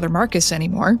doesn't bother Marcus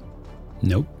anymore.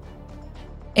 Nope.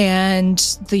 And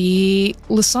the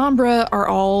Lasombra are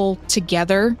all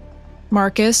together,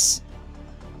 Marcus.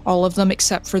 All of them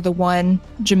except for the one,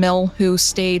 Jamil, who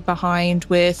stayed behind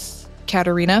with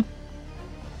Katerina.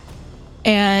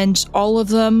 And all of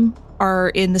them are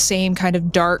in the same kind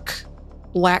of dark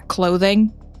black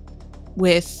clothing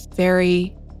with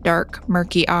very dark,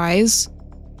 murky eyes.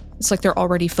 It's like they're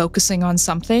already focusing on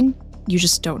something. You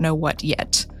just don't know what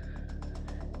yet.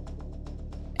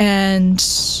 And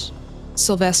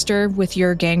Sylvester, with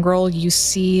your gangrel, you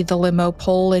see the limo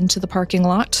pull into the parking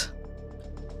lot.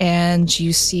 And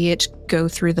you see it go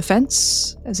through the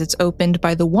fence as it's opened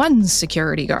by the one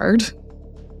security guard,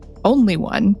 only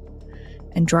one,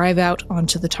 and drive out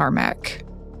onto the tarmac.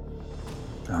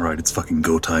 All right, it's fucking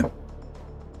go time.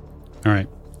 All right.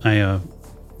 I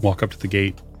walk up to the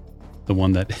gate, the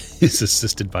one that is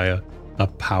assisted by a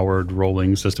powered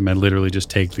rolling system. I literally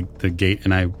just take the gate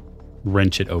and I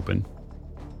wrench it open.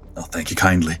 Oh, thank you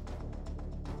kindly.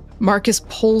 Marcus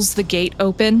pulls the gate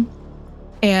open,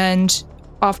 and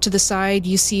off to the side,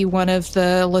 you see one of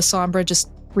the Lasombra just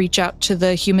reach out to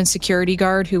the human security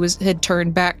guard who had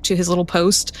turned back to his little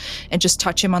post and just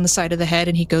touch him on the side of the head,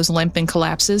 and he goes limp and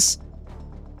collapses.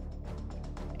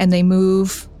 And they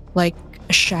move like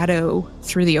a shadow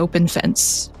through the open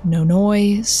fence. No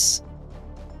noise.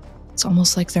 It's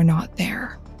almost like they're not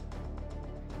there.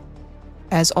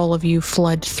 As all of you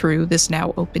flood through this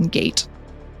now open gate.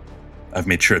 I've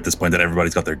made sure at this point that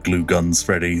everybody's got their glue guns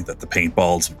ready, that the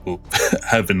paintballs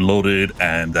have been loaded,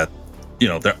 and that,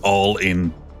 they're all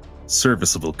in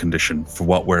serviceable condition for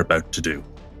what we're about to do.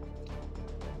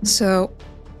 So,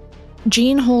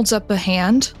 Jean holds up a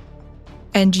hand,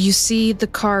 and you see the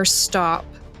car stop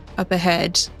up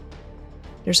ahead.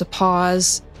 There's a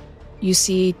pause. You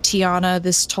see Tiana,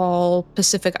 this tall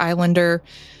Pacific Islander,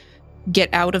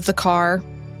 get out of the car,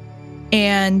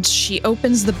 and she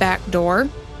opens the back door,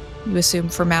 you assume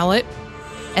for Mallet,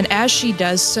 and as she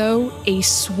does so, a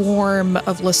swarm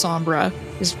of Lasombra,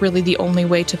 is really the only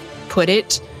way to put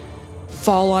it,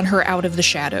 fall on her out of the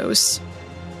shadows.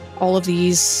 All of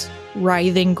these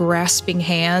writhing, grasping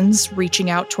hands reaching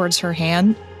out towards her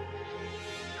hand,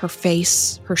 her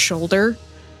face, her shoulder,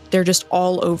 they're just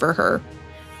all over her.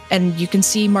 And you can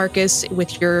see, Marcus,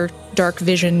 with your dark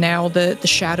vision now, the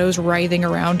shadows writhing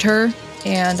around her.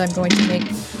 And I'm going to make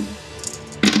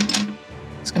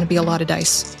It's going to be a lot of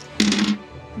dice.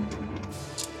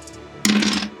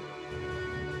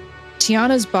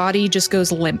 Tiana's body just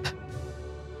goes limp.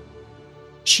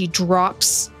 She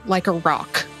drops like a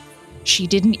rock. She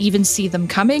didn't even see them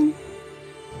coming.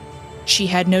 She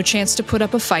had no chance to put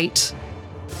up a fight.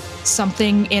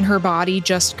 Something in her body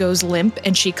just goes limp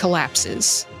and she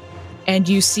collapses. And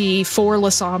you see 4 La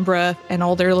Sombra and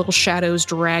all their little shadows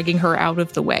dragging her out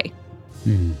of the way.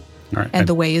 All right. And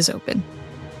the way is open.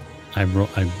 I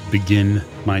begin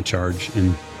my charge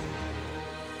in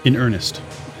earnest.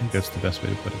 I think that's the best way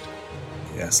to put it.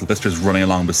 Yeah, Sylvester's running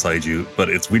along beside you, but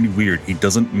it's really weird. He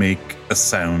doesn't make a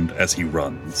sound as he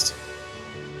runs.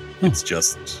 It's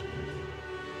just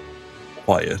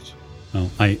quiet.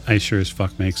 Oh, I sure as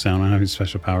fuck make sound. I don't have any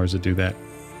special powers that do that.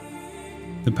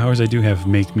 The powers I do have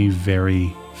make me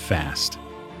very fast.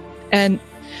 And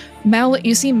Mallet,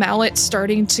 you see Mallet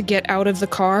starting to get out of the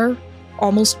car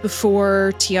almost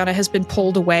before Tiana has been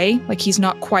pulled away. Like he's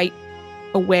not quite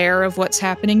aware of what's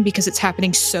happening because it's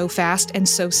happening so fast and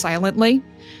so silently.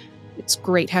 It's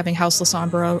great having House La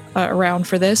Sombra around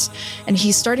for this. And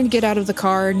he's starting to get out of the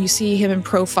car, and you see him in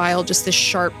profile, just this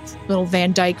sharp little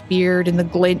Van Dyke beard and the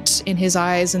glint in his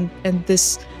eyes and the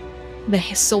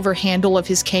silver handle of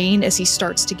his cane as he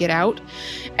starts to get out.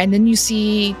 And then you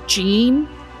see Jean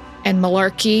and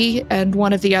Malarkey and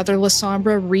one of the other La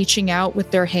Sombra reaching out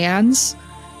with their hands.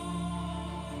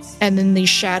 And then these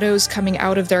shadows coming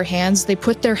out of their hands, they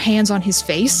put their hands on his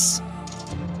face.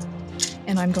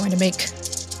 And I'm going to make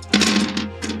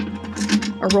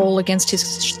a roll against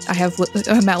his... I have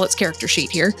Mallet's character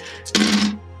sheet here.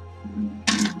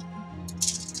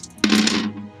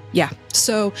 Yeah,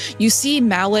 so you see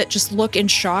Mallet just look in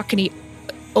shock, and he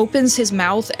opens his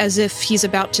mouth as if he's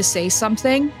about to say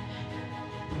something,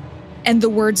 and the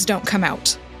words don't come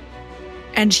out.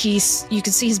 And you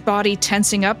can see his body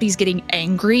tensing up. He's getting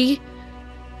angry.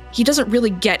 He doesn't really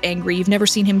get angry. You've never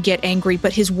seen him get angry,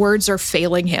 but his words are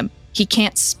failing him. He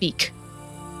can't speak.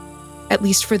 At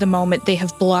least for the moment, they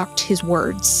have blocked his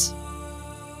words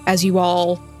as you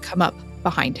all come up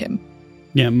behind him.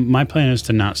 Yeah, my plan is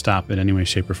to not stop in any way,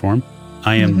 shape, or form.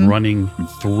 I am running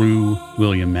through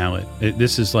William Mallet.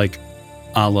 This is like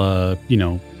a la,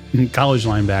 college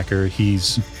linebacker. He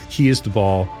is the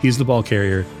ball. He's the ball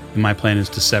carrier. And my plan is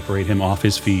to separate him off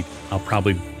his feet. My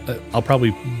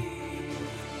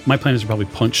plan is to probably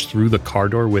punch through the car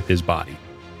door with his body.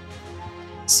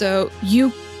 So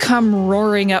you come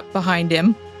roaring up behind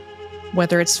him,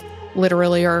 whether it's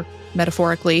literally or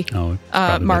metaphorically.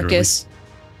 Marcus,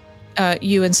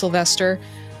 you and Sylvester.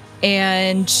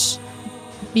 And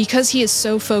because he is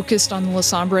so focused on the La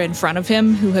Sombra in front of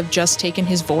him, who have just taken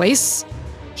his voice,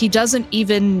 he doesn't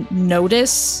even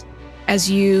notice as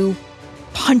you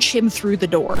punch him through the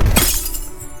door.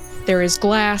 There is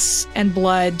glass and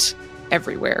blood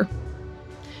everywhere.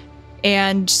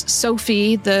 And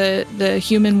Sophie, the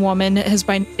human woman, is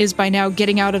by now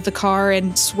getting out of the car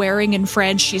and swearing in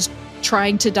French. She's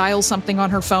trying to dial something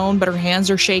on her phone, but her hands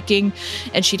are shaking,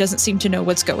 and she doesn't seem to know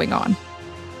what's going on.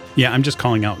 Yeah, I'm just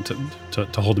calling out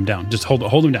to hold him down. Just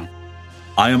hold him down.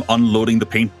 I am unloading the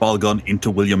paintball gun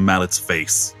into William Mallet's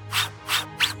face.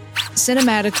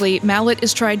 Cinematically, Mallet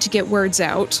is trying to get words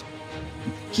out.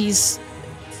 He's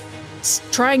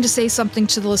trying to say something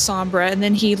to the La Sombra, and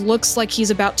then he looks like he's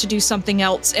about to do something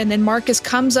else, and then Marcus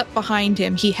comes up behind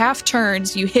him. He half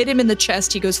turns, you hit him in the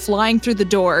chest, he goes flying through the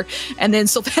door, and then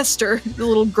Sylvester, the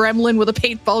little gremlin with a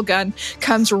paintball gun,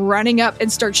 comes running up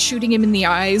and starts shooting him in the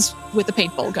eyes with a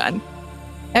paintball gun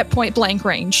at point blank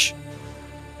range.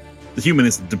 The human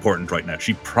isn't important right now.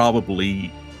 She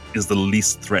probably is the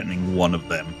least threatening one of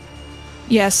them.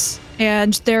 Yes,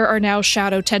 and there are now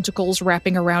shadow tentacles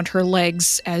wrapping around her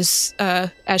legs as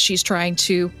she's trying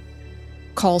to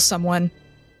call someone.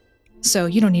 So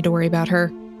you don't need to worry about her.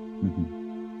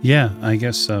 Mm-hmm. Yeah, I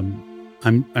guess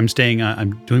I'm staying.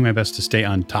 I'm doing my best to stay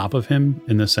on top of him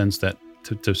in the sense that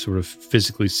to sort of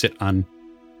physically sit on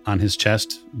his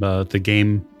chest.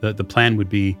 The plan would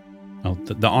be,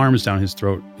 the arms down his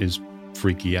throat is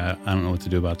freaky. I don't know what to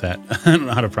do about that. I don't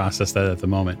know how to process that at the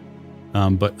moment.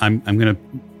 But I'm going to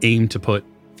aim to put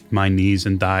my knees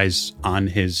and thighs on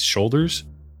his shoulders,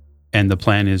 and the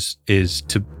plan is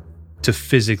to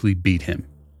physically beat him,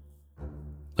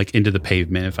 like into the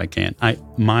pavement if I can.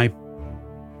 My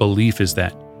belief is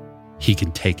that he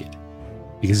can take it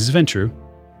because he's Ventrue,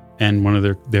 and one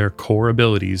of their core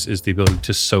abilities is the ability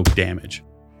to soak damage.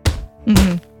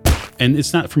 Mm-hmm. And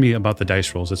it's not for me about the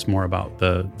dice rolls; it's more about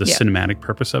the cinematic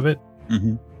purpose of it.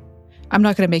 Mm-hmm. I'm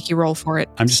not going to make you roll for it.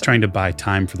 I'm just trying to buy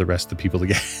time for the rest of the people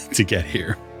to get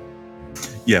here.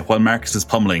 Yeah, while Marcus is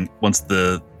pummeling, once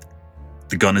the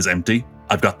gun is empty,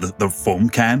 I've got the foam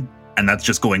can, and that's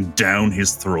just going down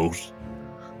his throat.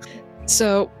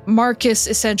 So Marcus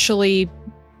essentially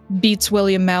beats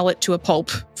William Mallet to a pulp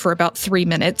for about 3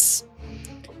 minutes.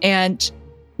 And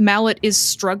Mallet is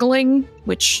struggling,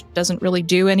 which doesn't really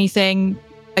do anything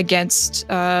against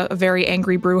a very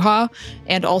angry Bruja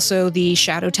and also the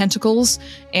shadow tentacles.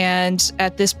 And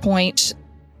at this point,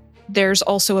 there's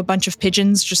also a bunch of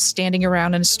pigeons just standing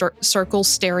around in a circle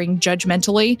staring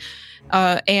judgmentally.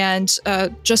 And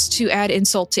just to add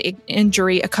insult to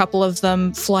injury, a couple of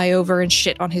them fly over and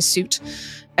shit on his suit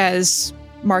as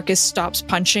Marcus stops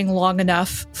punching long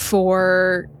enough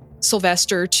for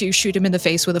Sylvester to shoot him in the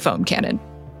face with a foam cannon.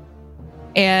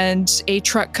 And a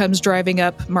truck comes driving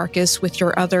up, Marcus, with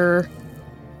your other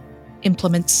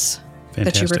implements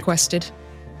that you requested.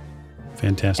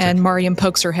 Fantastic. And Mariam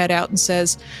pokes her head out and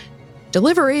says,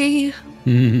 "Delivery!"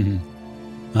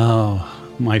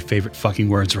 Oh, my favorite fucking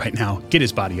words right now. Get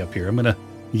his body up here. I'm going to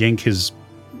yank his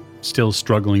still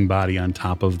struggling body on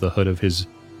top of the hood of his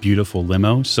beautiful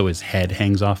limo so his head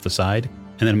hangs off the side.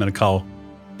 And then I'm going to call,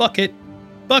 "Bucket!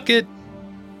 Bucket!"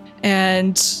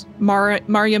 And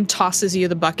Mariam tosses you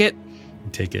the bucket.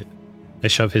 Take it. I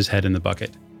shove his head in the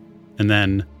bucket. And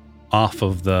then off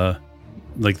of the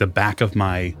back of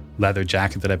my leather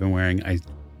jacket that I've been wearing, I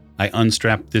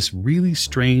unstrap this really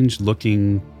strange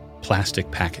looking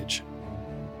plastic package,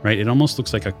 right? It almost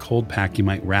looks like a cold pack you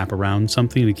might wrap around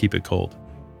something to keep it cold.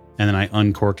 And then I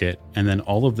uncork it. And then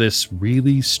all of this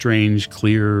really strange,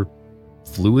 clear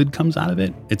fluid comes out of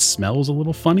it. It smells a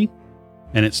little funny.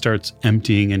 And it starts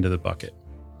emptying into the bucket.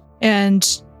 And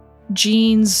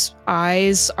Jean's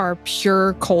eyes are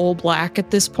pure coal black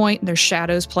at this point. There's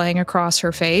shadows playing across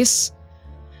her face.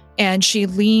 And she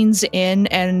leans in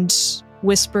and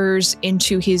whispers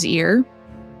into his ear,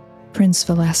 "Prince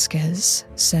Velasquez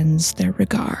sends their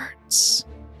regards."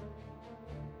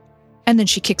 And then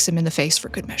she kicks him in the face for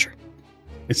good measure.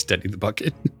 I steady the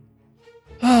bucket.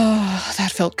 Oh,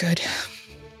 that felt good.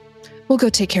 We'll go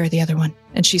take care of the other one.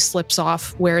 And she slips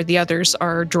off where the others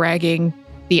are dragging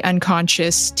the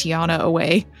unconscious Tiana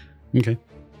away. Okay.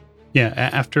 Yeah,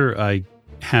 after I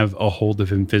have a hold of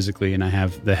him physically and I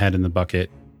have the head in the bucket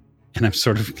and I'm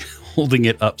sort of holding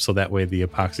it up so that way the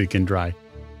epoxy can dry.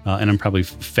 And I'm probably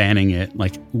fanning it,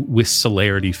 like with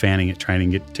celerity fanning it,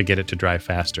 trying to get it to dry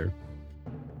faster.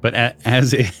 But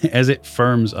as it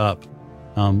firms up,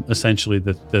 essentially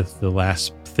the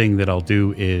last thing that I'll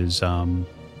do is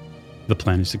the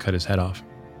plan is to cut his head off.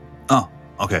 Oh,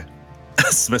 okay.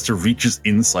 Sylvester reaches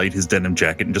inside his denim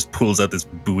jacket and just pulls out this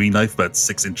Bowie knife, about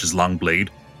 6 inches long blade.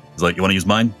 He's like, "You want to use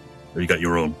mine? Or you got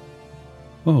your own?"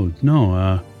 Oh,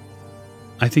 no.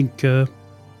 I think you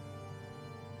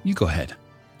go ahead.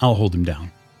 I'll hold him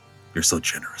down. "You're so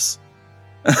generous."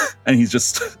 And he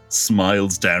just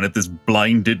smiles down at this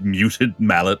blinded, muted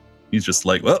Mallet. He's just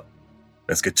like, "Well,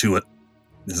 let's get to it.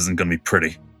 This isn't going to be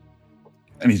pretty."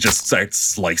 And he just starts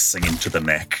slicing into the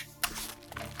neck.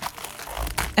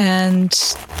 And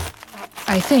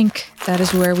I think that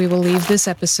is where we will leave this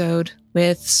episode,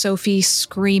 with Sophie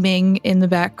screaming in the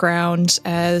background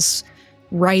as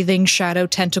writhing shadow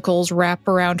tentacles wrap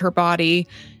around her body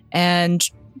and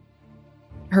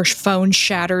her phone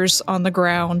shatters on the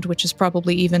ground, which is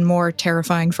probably even more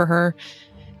terrifying for her.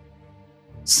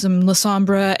 Some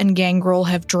Lasombra and Gangrel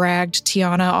have dragged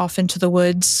Tiana off into the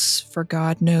woods for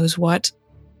God knows what.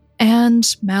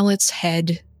 And Mallet's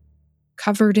head,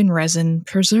 covered in resin,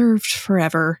 preserved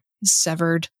forever, is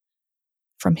severed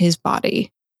from his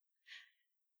body.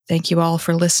 Thank you all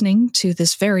for listening to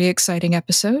this very exciting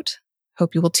episode.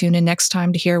 Hope you will tune in next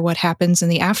time to hear what happens in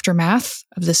the aftermath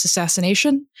of this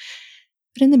assassination.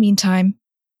 But in the meantime,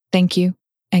 thank you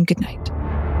and good night.